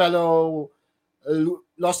his fellow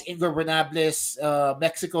Los Ingobernables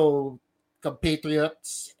Mexico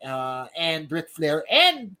compatriots and Ric Flair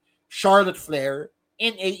and Charlotte Flair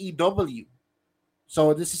in AEW.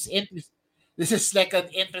 So this is like an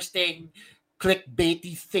interesting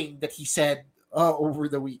clickbaity thing that he said over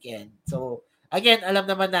the weekend. So again, alam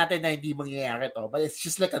naman natin na hindi mangyayari to, but it's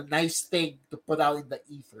just like a nice thing to put out in the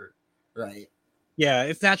ether, right? Yeah,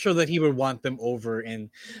 it's natural that he would want them over in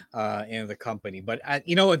the company. But at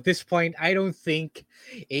this point, I don't think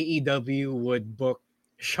AEW would book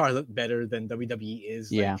Charlotte better than WWE is.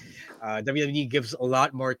 Yeah. WWE gives a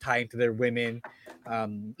lot more time to their women,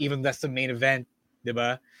 even that's the main event,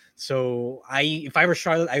 diba? So if I were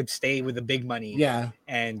Charlotte, I would stay with the big money. Yeah.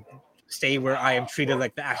 And stay where I am treated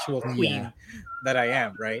like the actual queen that I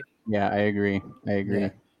am, right? Yeah, I agree. Yeah.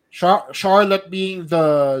 Charlotte being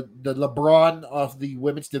the LeBron of the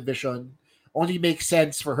women's division only makes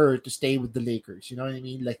sense for her to stay with the Lakers. You know what I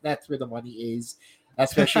mean? Like that's where the money is.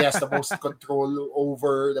 That's where she has the most control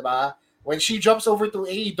over, diba? When she jumps over to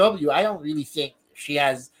AEW, I don't really think she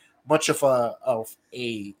has much of a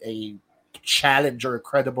challenge or a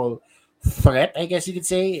credible threat, I guess you could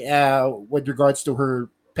say, with regards to her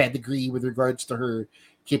pedigree, with regards to her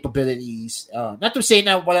capabilities. Not to say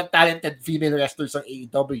na walang talented female wrestlers on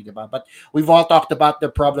AEW, diba? But we've all talked about the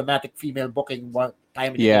problematic female booking one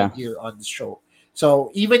time and again here on the show.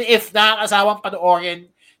 So even if nakakasawang panoorin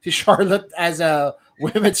si Charlotte as a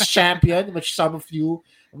women's champion, which some of you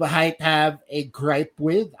might have a gripe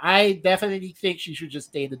with, I definitely think she should just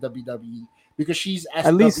stay in the WWE because she's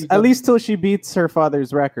at least till she beats her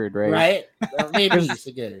father's record, right? Right? Maybe.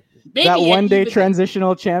 Maybe that one-day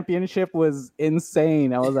transitional championship was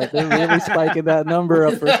insane. I was like, they're really spiking that number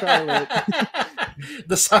up for Charlotte.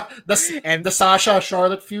 the Sasha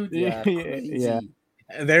Charlotte feud. Yeah.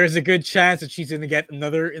 There's a good chance that she's going to get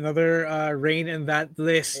another reign in that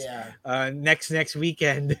list next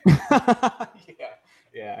weekend.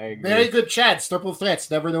 Yeah, I agree. Very good chance. Triple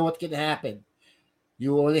threats. Never know what can happen.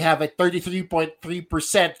 You only have a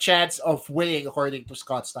 33.3% chance of winning, according to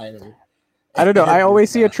Scott Steiner. I don't know. I always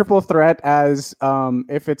see a triple threat as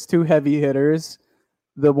if it's two heavy hitters,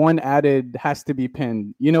 the one added has to be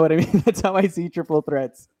pinned. You know what I mean? That's how I see triple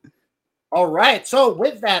threats. All right. So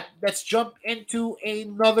with that, let's jump into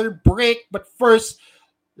another break. But first,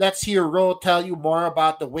 let's hear Ro tell you more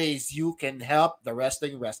about the ways you can help the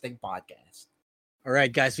Wrestling Podcast. All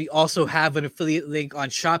right, guys, we also have an affiliate link on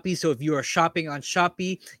Shopee. So if you are shopping on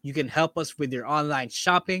Shopee, you can help us with your online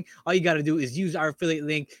shopping. All you got to do is use our affiliate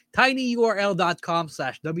link,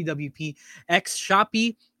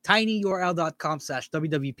 tinyurl.com/WWPX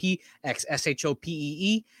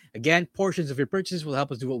tinyurl.com/WWPXSHOPEE. Again, portions of your purchase will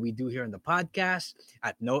help us do what we do here on the podcast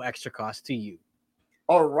at no extra cost to you.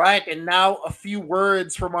 All right, and now a few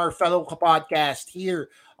words from our fellow podcast here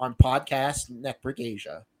on Podcast Network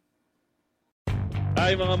Asia.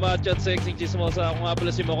 Hi mga macho at sexy chismosa. Ako nga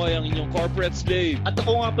pala si Makoy, ang inyong corporate slave. At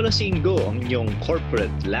ako nga pala si Ingo, ang inyong corporate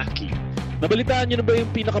lucky. Nabalitaan nyo na ba yung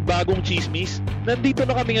pinakabagong chismis? Nandito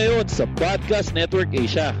na kami ngayon sa Podcast Network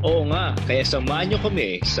Asia. Oo nga, kaya samahan nyo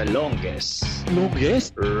kami sa longest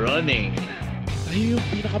running ay yung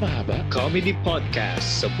pinakamahaba comedy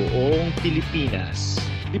podcast sa buong Pilipinas.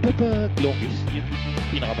 Di ba longest yung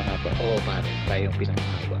pinakamahaba? Oo pare, tayo yung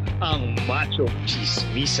pinakamahaba. Ang Macho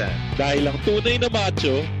Chismisan. Dahil ang tunay na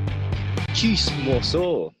macho,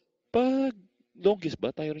 chismoso. Pag longest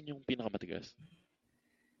ba, tayo rin yung pinakamatigas?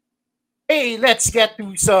 Hey, let's get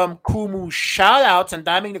to some Kumu shoutouts. Ang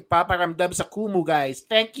daming nagpaparamdam sa Kumu, guys.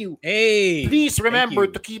 Thank you. Hey, please remember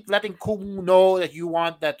to keep letting Kumu know that you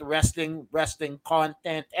want that wrestling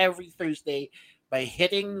content every Thursday by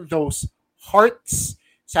hitting those hearts.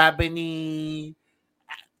 Sabi ni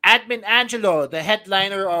Admin Angelo, the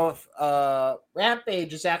headliner of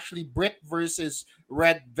Rampage, is actually Britt versus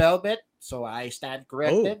Red Velvet. So I stand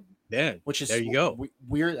corrected. Oh, yeah. Which is there you go.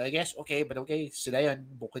 Weird, I guess. Okay, but okay. Sila yun.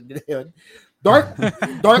 Booking nila yun. Dark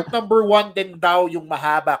number 1 din daw yung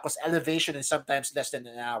mahaba because elevation is sometimes less than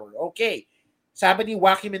an hour. Okay. Sabi ni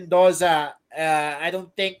Joaquin Mendoza, I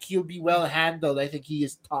don't think he'll be well handled. I think he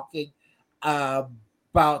is talking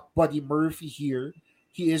about Buddy Murphy here.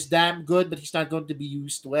 He is damn good, but he's not going to be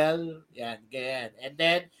used well. Yan. And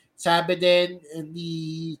then, sabi din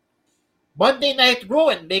the Monday Night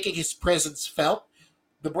Ruin making his presence felt.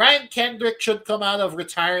 The Brian Kendrick should come out of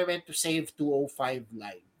retirement to save 205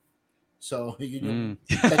 Live. So, you know,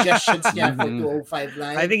 suggestions niya for 205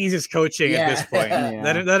 Live. I think he's just coaching at this point.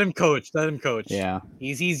 Let him coach. Yeah.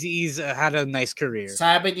 He's had a nice career.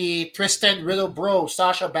 Sabi ni Tristan Riddlebro,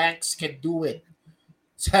 Sasha Banks can do it.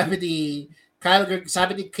 Sabi ni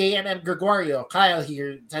KMM Gregorio, Kyle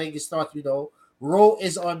here, telling his thoughts, Ro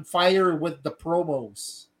is on fire with the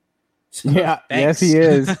promos. Yeah, yes he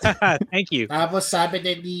is. Thank you. Tapos sabi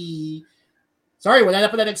ni sorry, wala na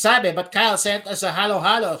pala nagsabi, but Kyle sent us a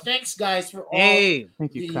halo. Thanks guys for all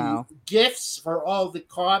thank you, Kyle. Gifts, for all the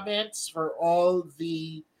comments, for all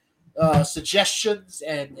the suggestions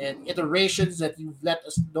and iterations that you've let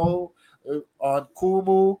us know on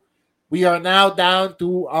Kumu. We are now down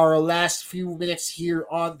to our last few minutes here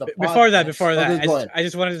on the podcast. Before that, I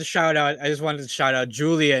just wanted to shout out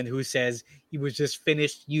Julian, who says he was just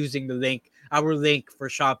finished using our link for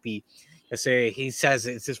Shopee. He says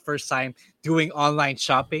it's his first time doing online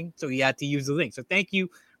shopping, so he had to use the link. So thank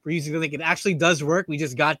you for using the link. It actually does work. We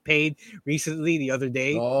just got paid recently the other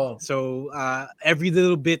day. So every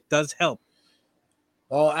little bit does help.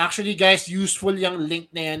 Actually guys, useful yung link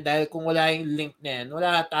na yan dahil kung wala yung link na yan,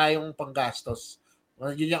 wala tayong panggastos.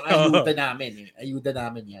 Yun yung ayuda namin. Ayuda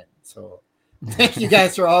namin yan. So, thank you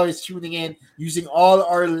guys for always tuning in, using all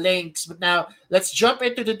our links. But now, let's jump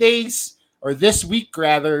into this week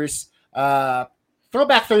rather's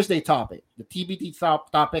Throwback Thursday topic. The TBT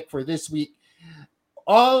topic for this week.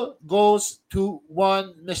 all goes to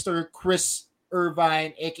one Mr. Chris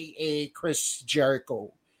Irvine, aka Chris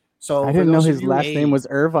Jericho. So I for didn't know those of his you, last name was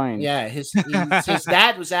Irvine. yeah, his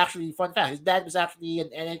dad was actually, fun fact, his dad was actually an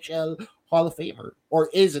NHL Hall of Famer, or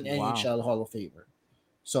is an Wow. NHL Hall of Famer.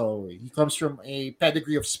 So he comes from a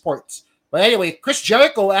pedigree of sports. But anyway, Chris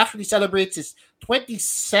Jericho actually celebrates his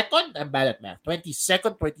 22nd, I'm bad at math,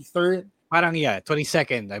 22nd, 23rd. Parang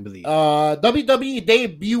 22nd, I believe. WWE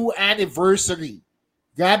debut anniversary.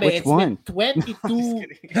 Grabe, Which it's one? been 22.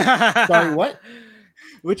 Sorry, what?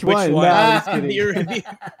 Which one? one? Nah, I'm just kidding.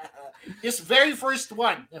 This very first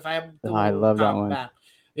one, if I'm to I love that count one. back.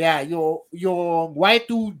 Yeah, your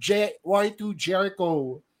Y2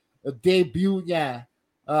 Jericho debut niya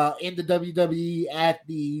in the WWE at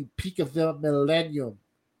the peak of the millennium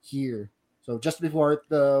here. So just before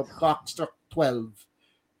the clock struck 12,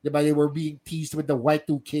 diba, they were being teased with the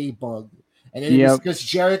Y2K bug. And then it was Chris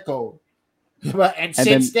Jericho. Diba? And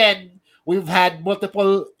since then, we've had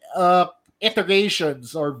multiple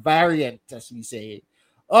iterations or variants, as we say,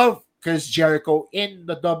 of Chris Jericho in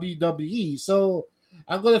the WWE. So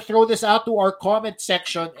I'm going to throw this out to our comment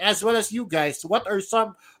section as well as you guys. What are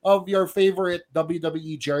some of your favorite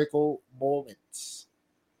WWE Jericho moments?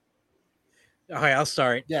 Okay, I'll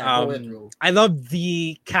start. Yeah, go ahead, Ro. I love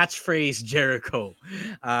the catchphrase Jericho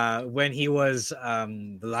when he was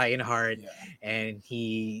the Lionheart, and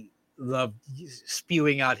he loved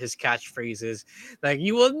spewing out his catchphrases like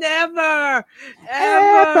 "You will never,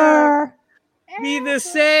 ever be the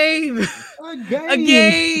same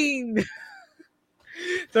again."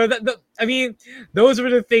 So I mean, those were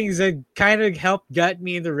the things that kind of helped get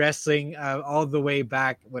me into wrestling all the way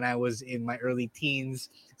back when I was in my early teens.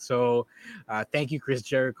 So thank you, Chris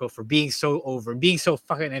Jericho, for being so over, being so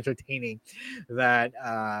fucking entertaining that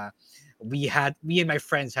me and my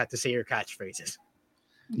friends had to say your catchphrases.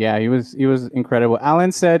 Yeah, he was incredible.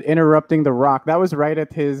 Alan said interrupting The Rock. That was right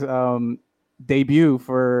at his debut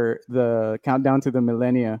for the Countdown to the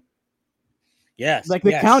Millennia. Yes. Like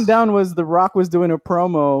the countdown was The Rock was doing a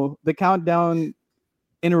promo. The countdown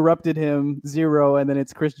interrupted him 0, and then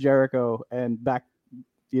it's Chris Jericho and back,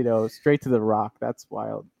 straight to The Rock. That's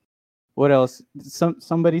wild. What else?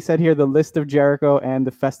 Somebody said here the list of Jericho and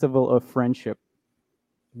the Festival of Friendship.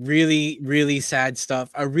 Really, really sad stuff.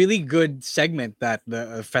 A really good segment, that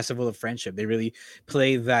the Festival of Friendship. They really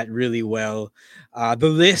played that really well. The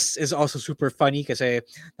list is also super funny because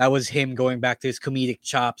that was him going back to his comedic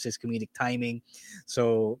chops, his comedic timing.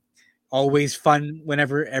 So always fun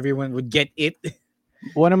whenever everyone would get it.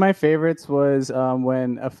 One of my favorites was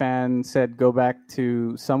when a fan said "Go back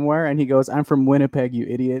to somewhere," and he goes, "I'm from Winnipeg, you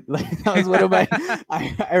idiot!" Like that was one of my.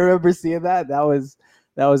 I remember seeing that. That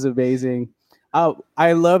was amazing.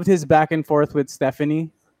 I loved his back and forth with Stephanie.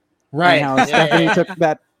 Right. And how Stephanie took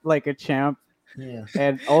that like a champ. Yeah.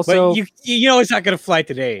 And also, but you know it's not gonna fly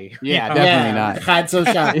today. Yeah, definitely not. Cancel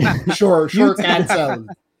siya. Sure, cancel.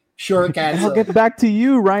 Sure, cancel. I'll get back to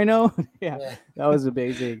you, Rhino. Yeah, that was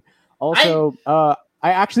amazing. Also,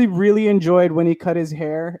 I actually really enjoyed when he cut his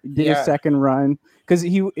hair, did a second run, because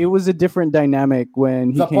it was a different dynamic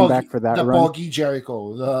when he came back for that run. The Boggy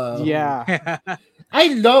Jericho. Yeah. I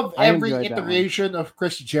love every iteration of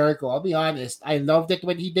Chris Jericho. I'll be honest. I loved it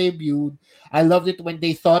when he debuted. I loved it when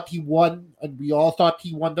they thought he won, and we all thought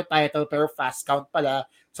he won the title, pero fast count pala,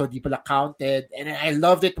 so di pala counted. And I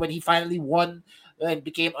loved it when he finally won and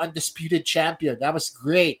became undisputed champion. That was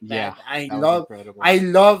great, man. Yeah, I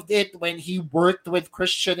loved it when he worked with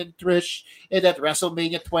Christian and Trish in that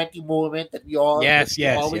WrestleMania 20 moment that we all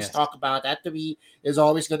always talk about. That to me is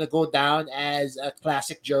always going to go down as a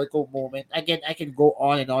classic Jericho moment. Again, I can go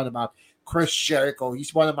on and on about Chris Jericho.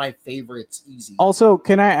 He's one of my favorites, easy. Also,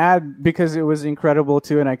 can I add, because it was incredible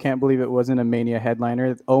too, and I can't believe it wasn't a Mania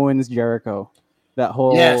headliner, Owens Jericho. That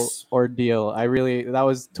whole ordeal. That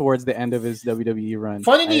was towards the end of his WWE run.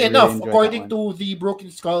 Funnily enough, according to the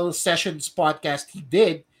Broken Skull Sessions podcast he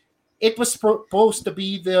did, it was supposed to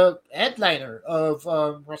be the headliner of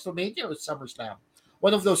WrestleMania or SummerSlam.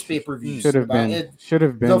 One of those pay-per-views. Should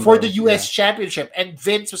have been. For the U.S. Championship. And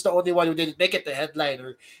Vince was the only one who didn't make it the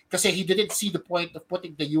headliner because he didn't see the point of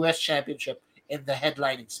putting the U.S. Championship in the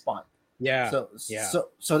headlining spot. Yeah.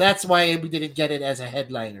 So that's why we didn't get it as a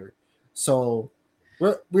headliner. So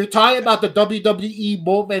we're talking about the WWE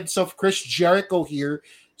moments of Chris Jericho here.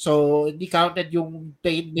 So hindi counted yung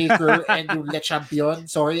Painmaker and yung Le Champion.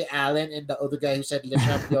 Sorry, Alan and the other guy who said Le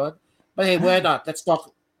Champion. But hey, why not? Let's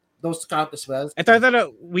talk. Those count as well. I thought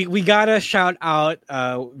that we gotta shout out.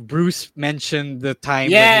 Bruce mentioned the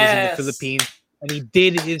time when he was in the Philippines and he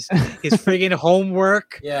did his friggin'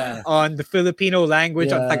 homework on the Filipino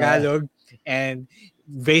language on Tagalog, and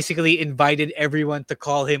basically invited everyone to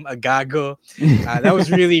call him a gago. That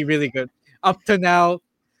was really, really good. Up to now,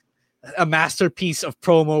 a masterpiece of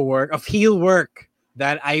promo work, of heel work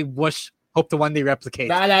that I hope to one day replicate.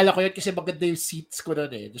 Naalala ko yun kasi maganda yung seats ko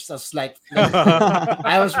doon eh. Just a slight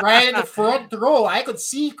I was right in the front row. I could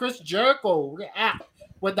see Chris Jericho react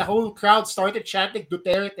when the whole crowd started chanting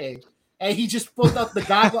Duterte. And he just pulled out the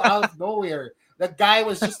gago out of nowhere. The guy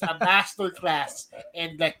was just a masterclass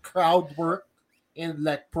in like crowd work, in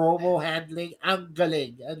like promo handling. Ang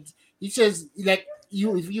galing. And he says, like,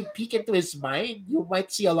 if you peek into his mind, you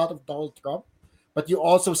might see a lot of Donald Trump, but you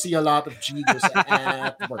also see a lot of genius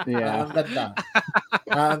at work. Yeah. Ang ganda.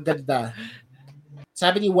 Ang ganda.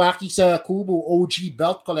 Sabi ni Waki sa Kumu, OG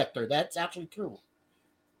belt collector. That's actually true.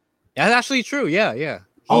 That's actually true. Yeah.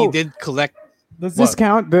 He did collect. Does this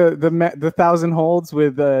count the 1,000 holds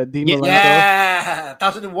with Dean Malenko? Yeah,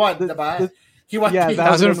 1001, diba? He won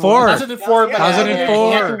 2004. 2004. 2004. He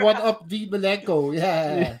had to one up Dean Malenko.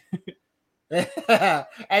 Yeah.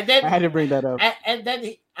 And then I had to bring that up. And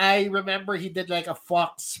then I remember he did like a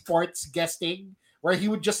Fox Sports guesting where he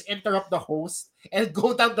would just interrupt the host and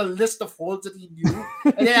go down the list of holds that he knew.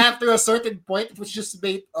 And then after a certain point, it was just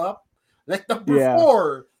made up. Like number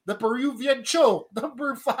 4, the Peruvian choke.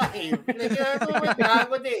 Number 5.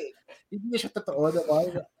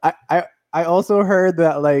 I also heard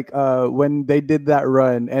that like when they did that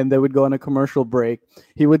run and they would go on a commercial break,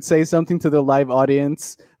 he would say something to the live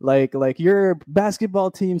audience like your basketball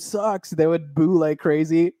team sucks. They would boo like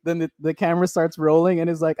crazy. Then the camera starts rolling and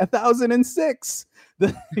it's like 1,006.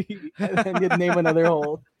 And you'd name another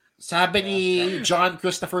hole. Sabi ni John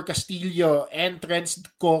Christopher Castillo, entrance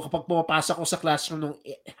ko kapag pumapasok ko sa classroom ng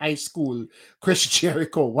high school, Chris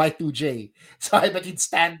Jericho, Y2J. So I bet he'd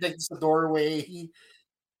stand in the doorway.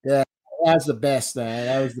 Yeah, that was the best, man.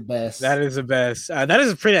 That was the best. That is the best. That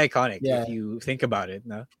is pretty iconic if you think about it.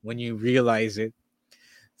 No? When you realize it.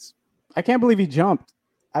 I can't believe he jumped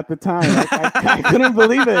at the time. I couldn't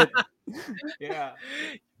believe it. Yeah.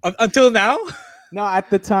 Until now? No, at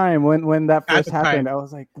the time when that first happened, I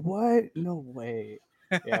was like, what? No way.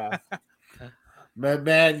 Yeah.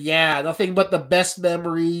 Man, yeah. Nothing but the best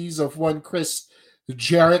memories of one Chris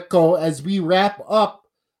Jericho as we wrap up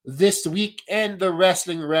this week in the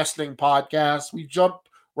Wrestling podcast. We jump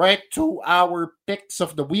right to our picks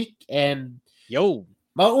of the week. And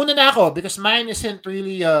mauna na ako because mine isn't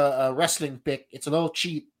really a wrestling pick. It's a little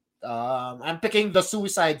cheap. I'm picking the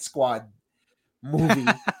Suicide Squad movie.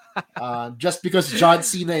 Just because John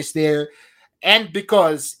Cena is there, and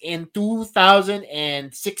because in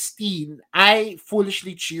 2016 I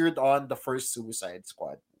foolishly cheered on the first Suicide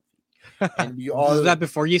Squad, and we all was that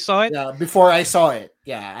before you saw it? Yeah, before I saw it.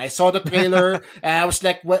 Yeah, I saw the trailer and I was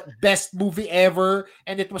like, "What best movie ever?"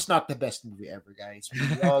 And it was not the best movie ever, guys.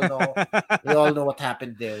 We all know what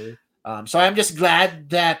happened there. So I'm just glad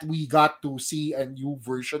that we got to see a new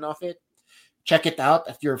version of it. Check it out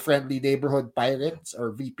at your friendly neighborhood pirates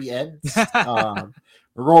or VPNs.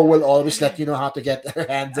 Ro will always let you know how to get their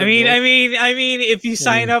hands on it. I mean, if you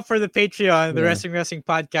sign up for the Patreon, the Wrestling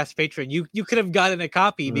Podcast Patreon, you could have gotten a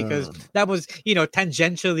copy because that was,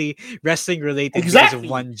 tangentially wrestling related because of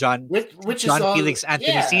one John Felix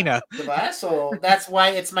Anthony Cena. So that's why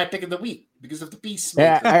it's my pick of the week because of the piece.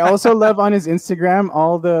 Yeah, I also love on his Instagram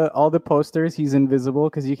all the posters. He's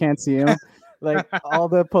invisible because you can't see him. Like all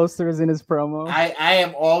the posters in his promo. I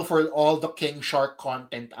am all for all the King Shark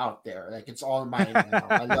content out there. Like it's all mine now.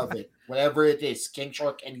 I love it. Whatever it is, King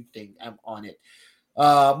Shark, anything, I'm on it.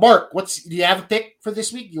 Mark, do you have a pick for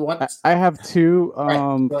this week? You want? I have 2.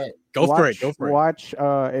 Go for it. Watch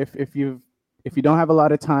if you don't have a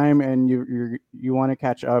lot of time and you want to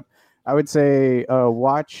catch up, I would say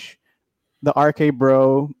watch the RK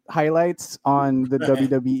Bro highlights on the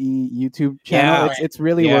WWE YouTube channel. Yeah. It's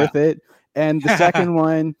really worth it. And the second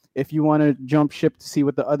one, if you want to jump ship to see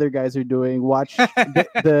what the other guys are doing, watch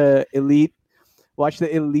the Elite. Watch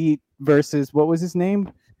the Elite versus, what was his name?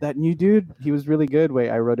 That new dude? He was really good. Wait,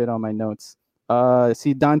 I wrote it on my notes.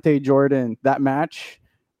 See Dante Jordan. That match,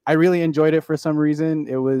 I really enjoyed it for some reason.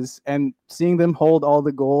 And seeing them hold all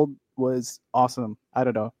the gold was awesome. I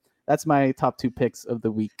don't know. That's my top 2 picks of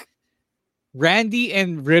the week. Randy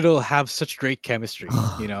and Riddle have such great chemistry.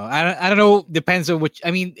 I don't know. Depends on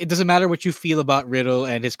it doesn't matter what you feel about Riddle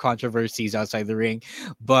and his controversies outside the ring,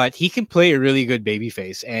 but he can play a really good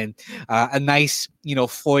babyface and a nice,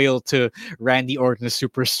 foil to Randy Orton's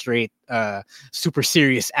super straight, super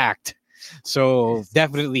serious act. So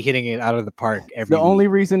definitely hitting it out of the park every week. Only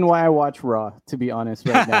reason why I watch Raw, to be honest,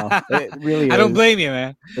 right now. It really is. I don't blame you,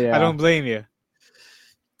 man. Yeah. I don't blame you.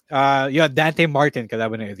 Yeah, Dante Martin,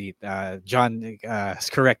 kalaban ng Elite. John has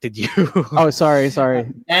corrected you. Oh, sorry.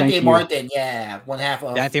 Dante Martin, yeah. One half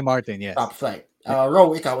of Dante Martin, yes. Top Flight.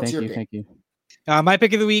 Ro, ikaw, what's your pick? Thank you. My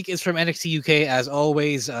pick of the week is from NXT UK. As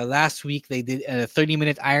always, last week they did a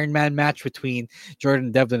 30-minute Iron Man match between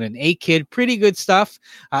Jordan Devlin and A-Kid. Pretty good stuff.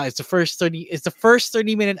 It's the first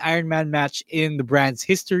 30-minute Iron Man match in the brand's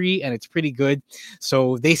history, and it's pretty good.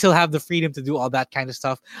 So they still have the freedom to do all that kind of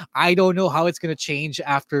stuff. I don't know how it's going to change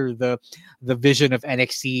after the vision of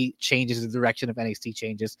NXT changes, the direction of NXT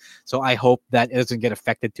changes. So I hope that it doesn't get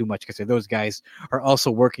affected too much, because those guys are also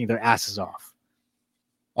working their asses off.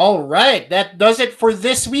 All right, that does it for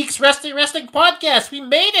this week's Wrestling Podcast. We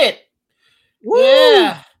made it. Woo!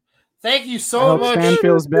 Yeah. Thank you so much. Stan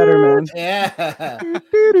feels better, man. Yeah.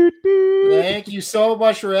 Thank you so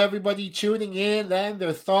much for everybody tuning in, letting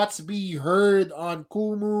their thoughts be heard on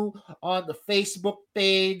Kumu, on the Facebook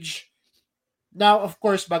page. Now, of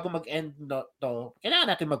course, bago mag-end to, kailangan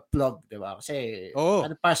natin mag-plug, di ba? Kasi,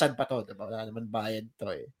 saan pa to, di ba? Wala naman bayad to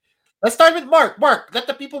eh. Let's start with Mark. Mark, let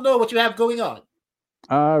the people know what you have going on.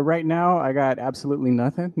 Right now I got absolutely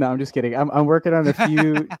nothing. No, I'm just kidding. I'm working on a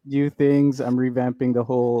few new things. I'm revamping the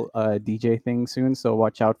whole DJ thing soon, so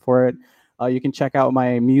watch out for it. You can check out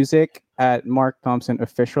my music at Mark Thompson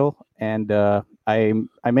Official, and I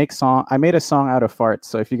made a song out of farts.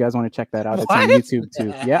 So if you guys want to check that out, it's on YouTube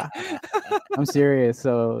too. Yeah, I'm serious.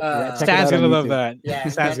 So Stan's gonna love that. Yeah,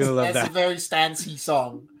 Stan's gonna love that. That's a very Stansy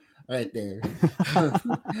song right there.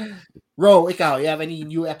 Ro, ikaw, you have any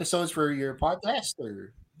new episodes for your podcast?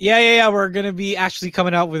 Or? Yeah. We're going to be actually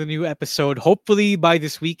coming out with a new episode, hopefully by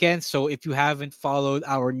this weekend. So if you haven't followed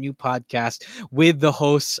our new podcast with the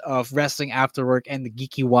hosts of Wrestling After Work and the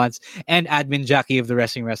Geeky Ones and admin Jackie of the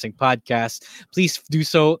Wrestling Podcast, please do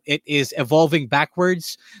so. It is Evolving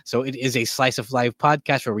Backwards. So it is a slice of life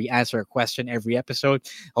podcast where we answer a question every episode.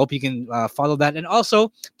 Hope you can follow that. And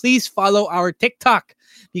also, please follow our TikTok,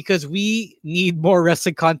 because we need more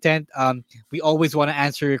wrestling content. We always want to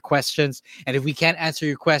answer your questions. And if we can't answer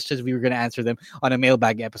your questions, we were going to answer them on a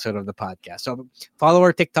mailbag episode of the podcast. So follow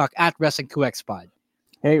our TikTok at Wrestling2XPod.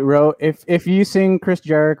 Hey, Ro, if you sing Chris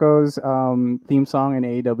Jericho's theme song in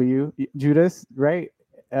AEW, Judas, right?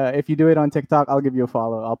 If you do it on TikTok, I'll give you a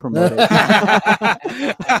follow. I'll promote it.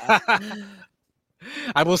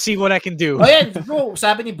 I will see what I can do. Oh yeah, bro,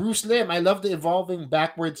 sabi ni Bruce Lim, I love the Evolving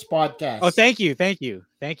Backwards podcast. Oh, thank you, man. Yeah.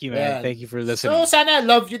 Thank you for listening. So sana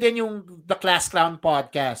love you din yung The Class Clown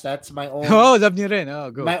podcast. That's my own. Oh, love niyo rin.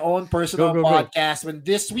 Oh, go. My own personal podcast. When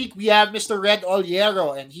this week we have Mr. Red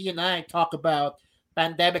Oliero, and he and I talk about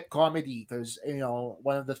pandemic comedy, because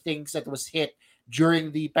one of the things that was hit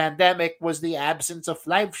during the pandemic was the absence of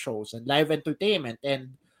live shows and live entertainment,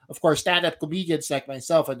 and of course, stand-up comedians like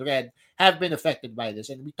myself and Red have been affected by this,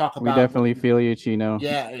 and we talk about. We definitely feel you, Chino.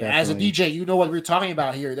 Yeah, definitely. As a DJ, you know what we're talking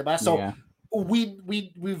about here, diba? So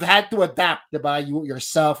we've had to adapt, diba? You,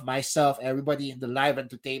 yourself, myself, everybody in the live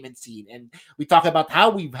entertainment scene, and we talk about how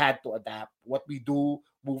we've had to adapt, what we do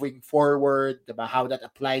moving forward, diba? How that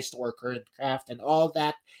applies to our current craft, and all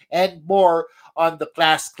that and more on the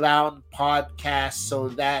Class Clown podcast. So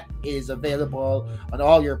that is available on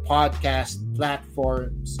all your podcast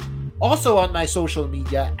platforms. Also on my social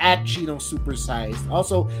media at Chino Supersized.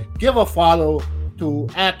 Also give a follow to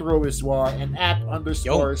at Roiswar and at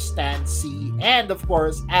 _ Stan C, and of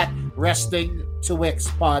course at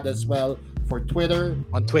Wrestling2XPod as well for Twitter.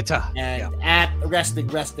 On Twitter. And at Wrestling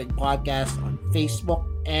Podcast on Facebook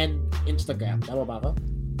and Instagram. Tama ba ako?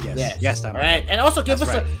 Yes. All right, and also give us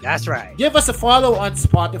a follow on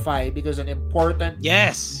Spotify, because an important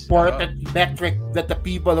metric that the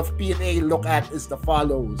people of PNA look at is the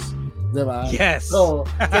follows. Diba? Yes. So,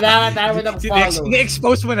 kailangan namin ng follows.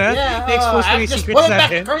 Na-expose mo na? Yeah. Na-expose mo yung secrets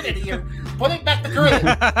natin? Pulling back the curtain.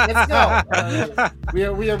 Let's go.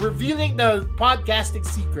 We are revealing the podcasting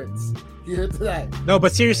secrets here tonight. No,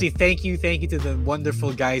 but seriously, thank you to the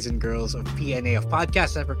wonderful guys and girls of PNA, of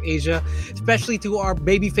Podcast Network Asia, especially to our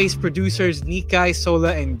babyface producers Nikai,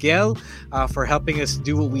 Sola, and Gel, for helping us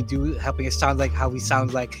do what we do, helping us sound like how we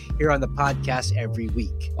sound like here on the podcast every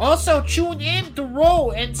week. Also, tune in to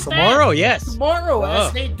Ro and Stan tomorrow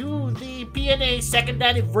as they do the PNA 2nd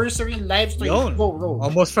anniversary live stream. Go, Ro.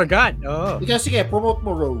 Almost forgot. Because sige, promote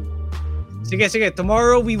mo, Ro. Sige.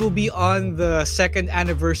 Tomorrow we will be on the second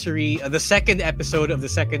episode of the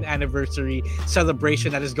 2nd anniversary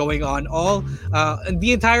celebration that is going on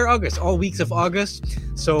the entire August, all weeks of August.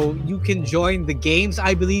 So you can join the games.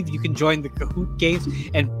 I believe you can join the Kahoot games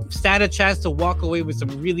and stand a chance to walk away with some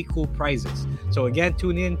really cool prizes. So again,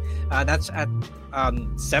 tune in. That's at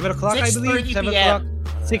 7 o'clock, I believe. 7 o'clock.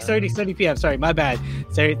 6:30 p.m. Sorry, my bad.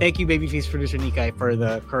 Sorry, thank you, Babyface producer Nikai, for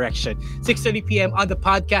the correction. 6:30 p.m. on the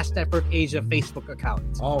Podcast Network Asia Facebook account.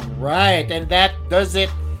 All right, and that does it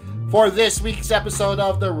for this week's episode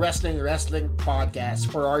of the Wrestling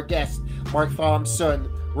Podcast. For our guest, Mark Thompson,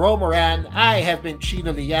 Ro Moran, I have been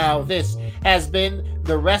Chino Liao. This has been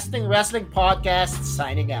the Wrestling Podcast,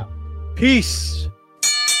 signing out. Peace.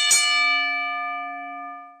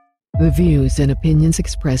 The views and opinions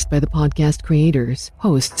expressed by the podcast creators,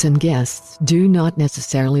 hosts, and guests do not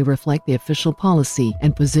necessarily reflect the official policy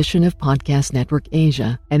and position of Podcast Network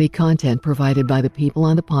Asia. Any content provided by the people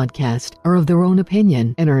on the podcast are of their own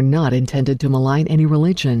opinion and are not intended to malign any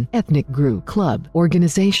religion, ethnic group, club,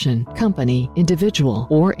 organization, company, individual,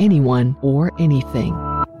 or anyone or anything.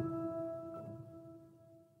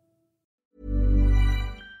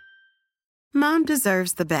 Mom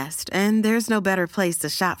deserves the best, and there's no better place to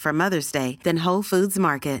shop for Mother's Day than Whole Foods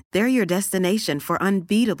Market. They're your destination for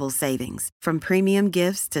unbeatable savings, from premium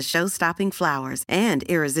gifts to show-stopping flowers and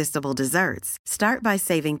irresistible desserts. Start by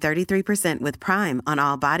saving 33% with Prime on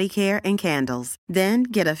all body care and candles. Then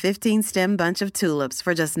get a 15-stem bunch of tulips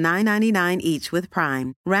for just $9.99 each with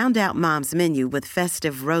Prime. Round out Mom's menu with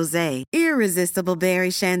festive rosé, irresistible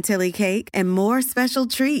berry chantilly cake, and more special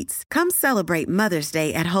treats. Come celebrate Mother's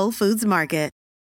Day at Whole Foods Market.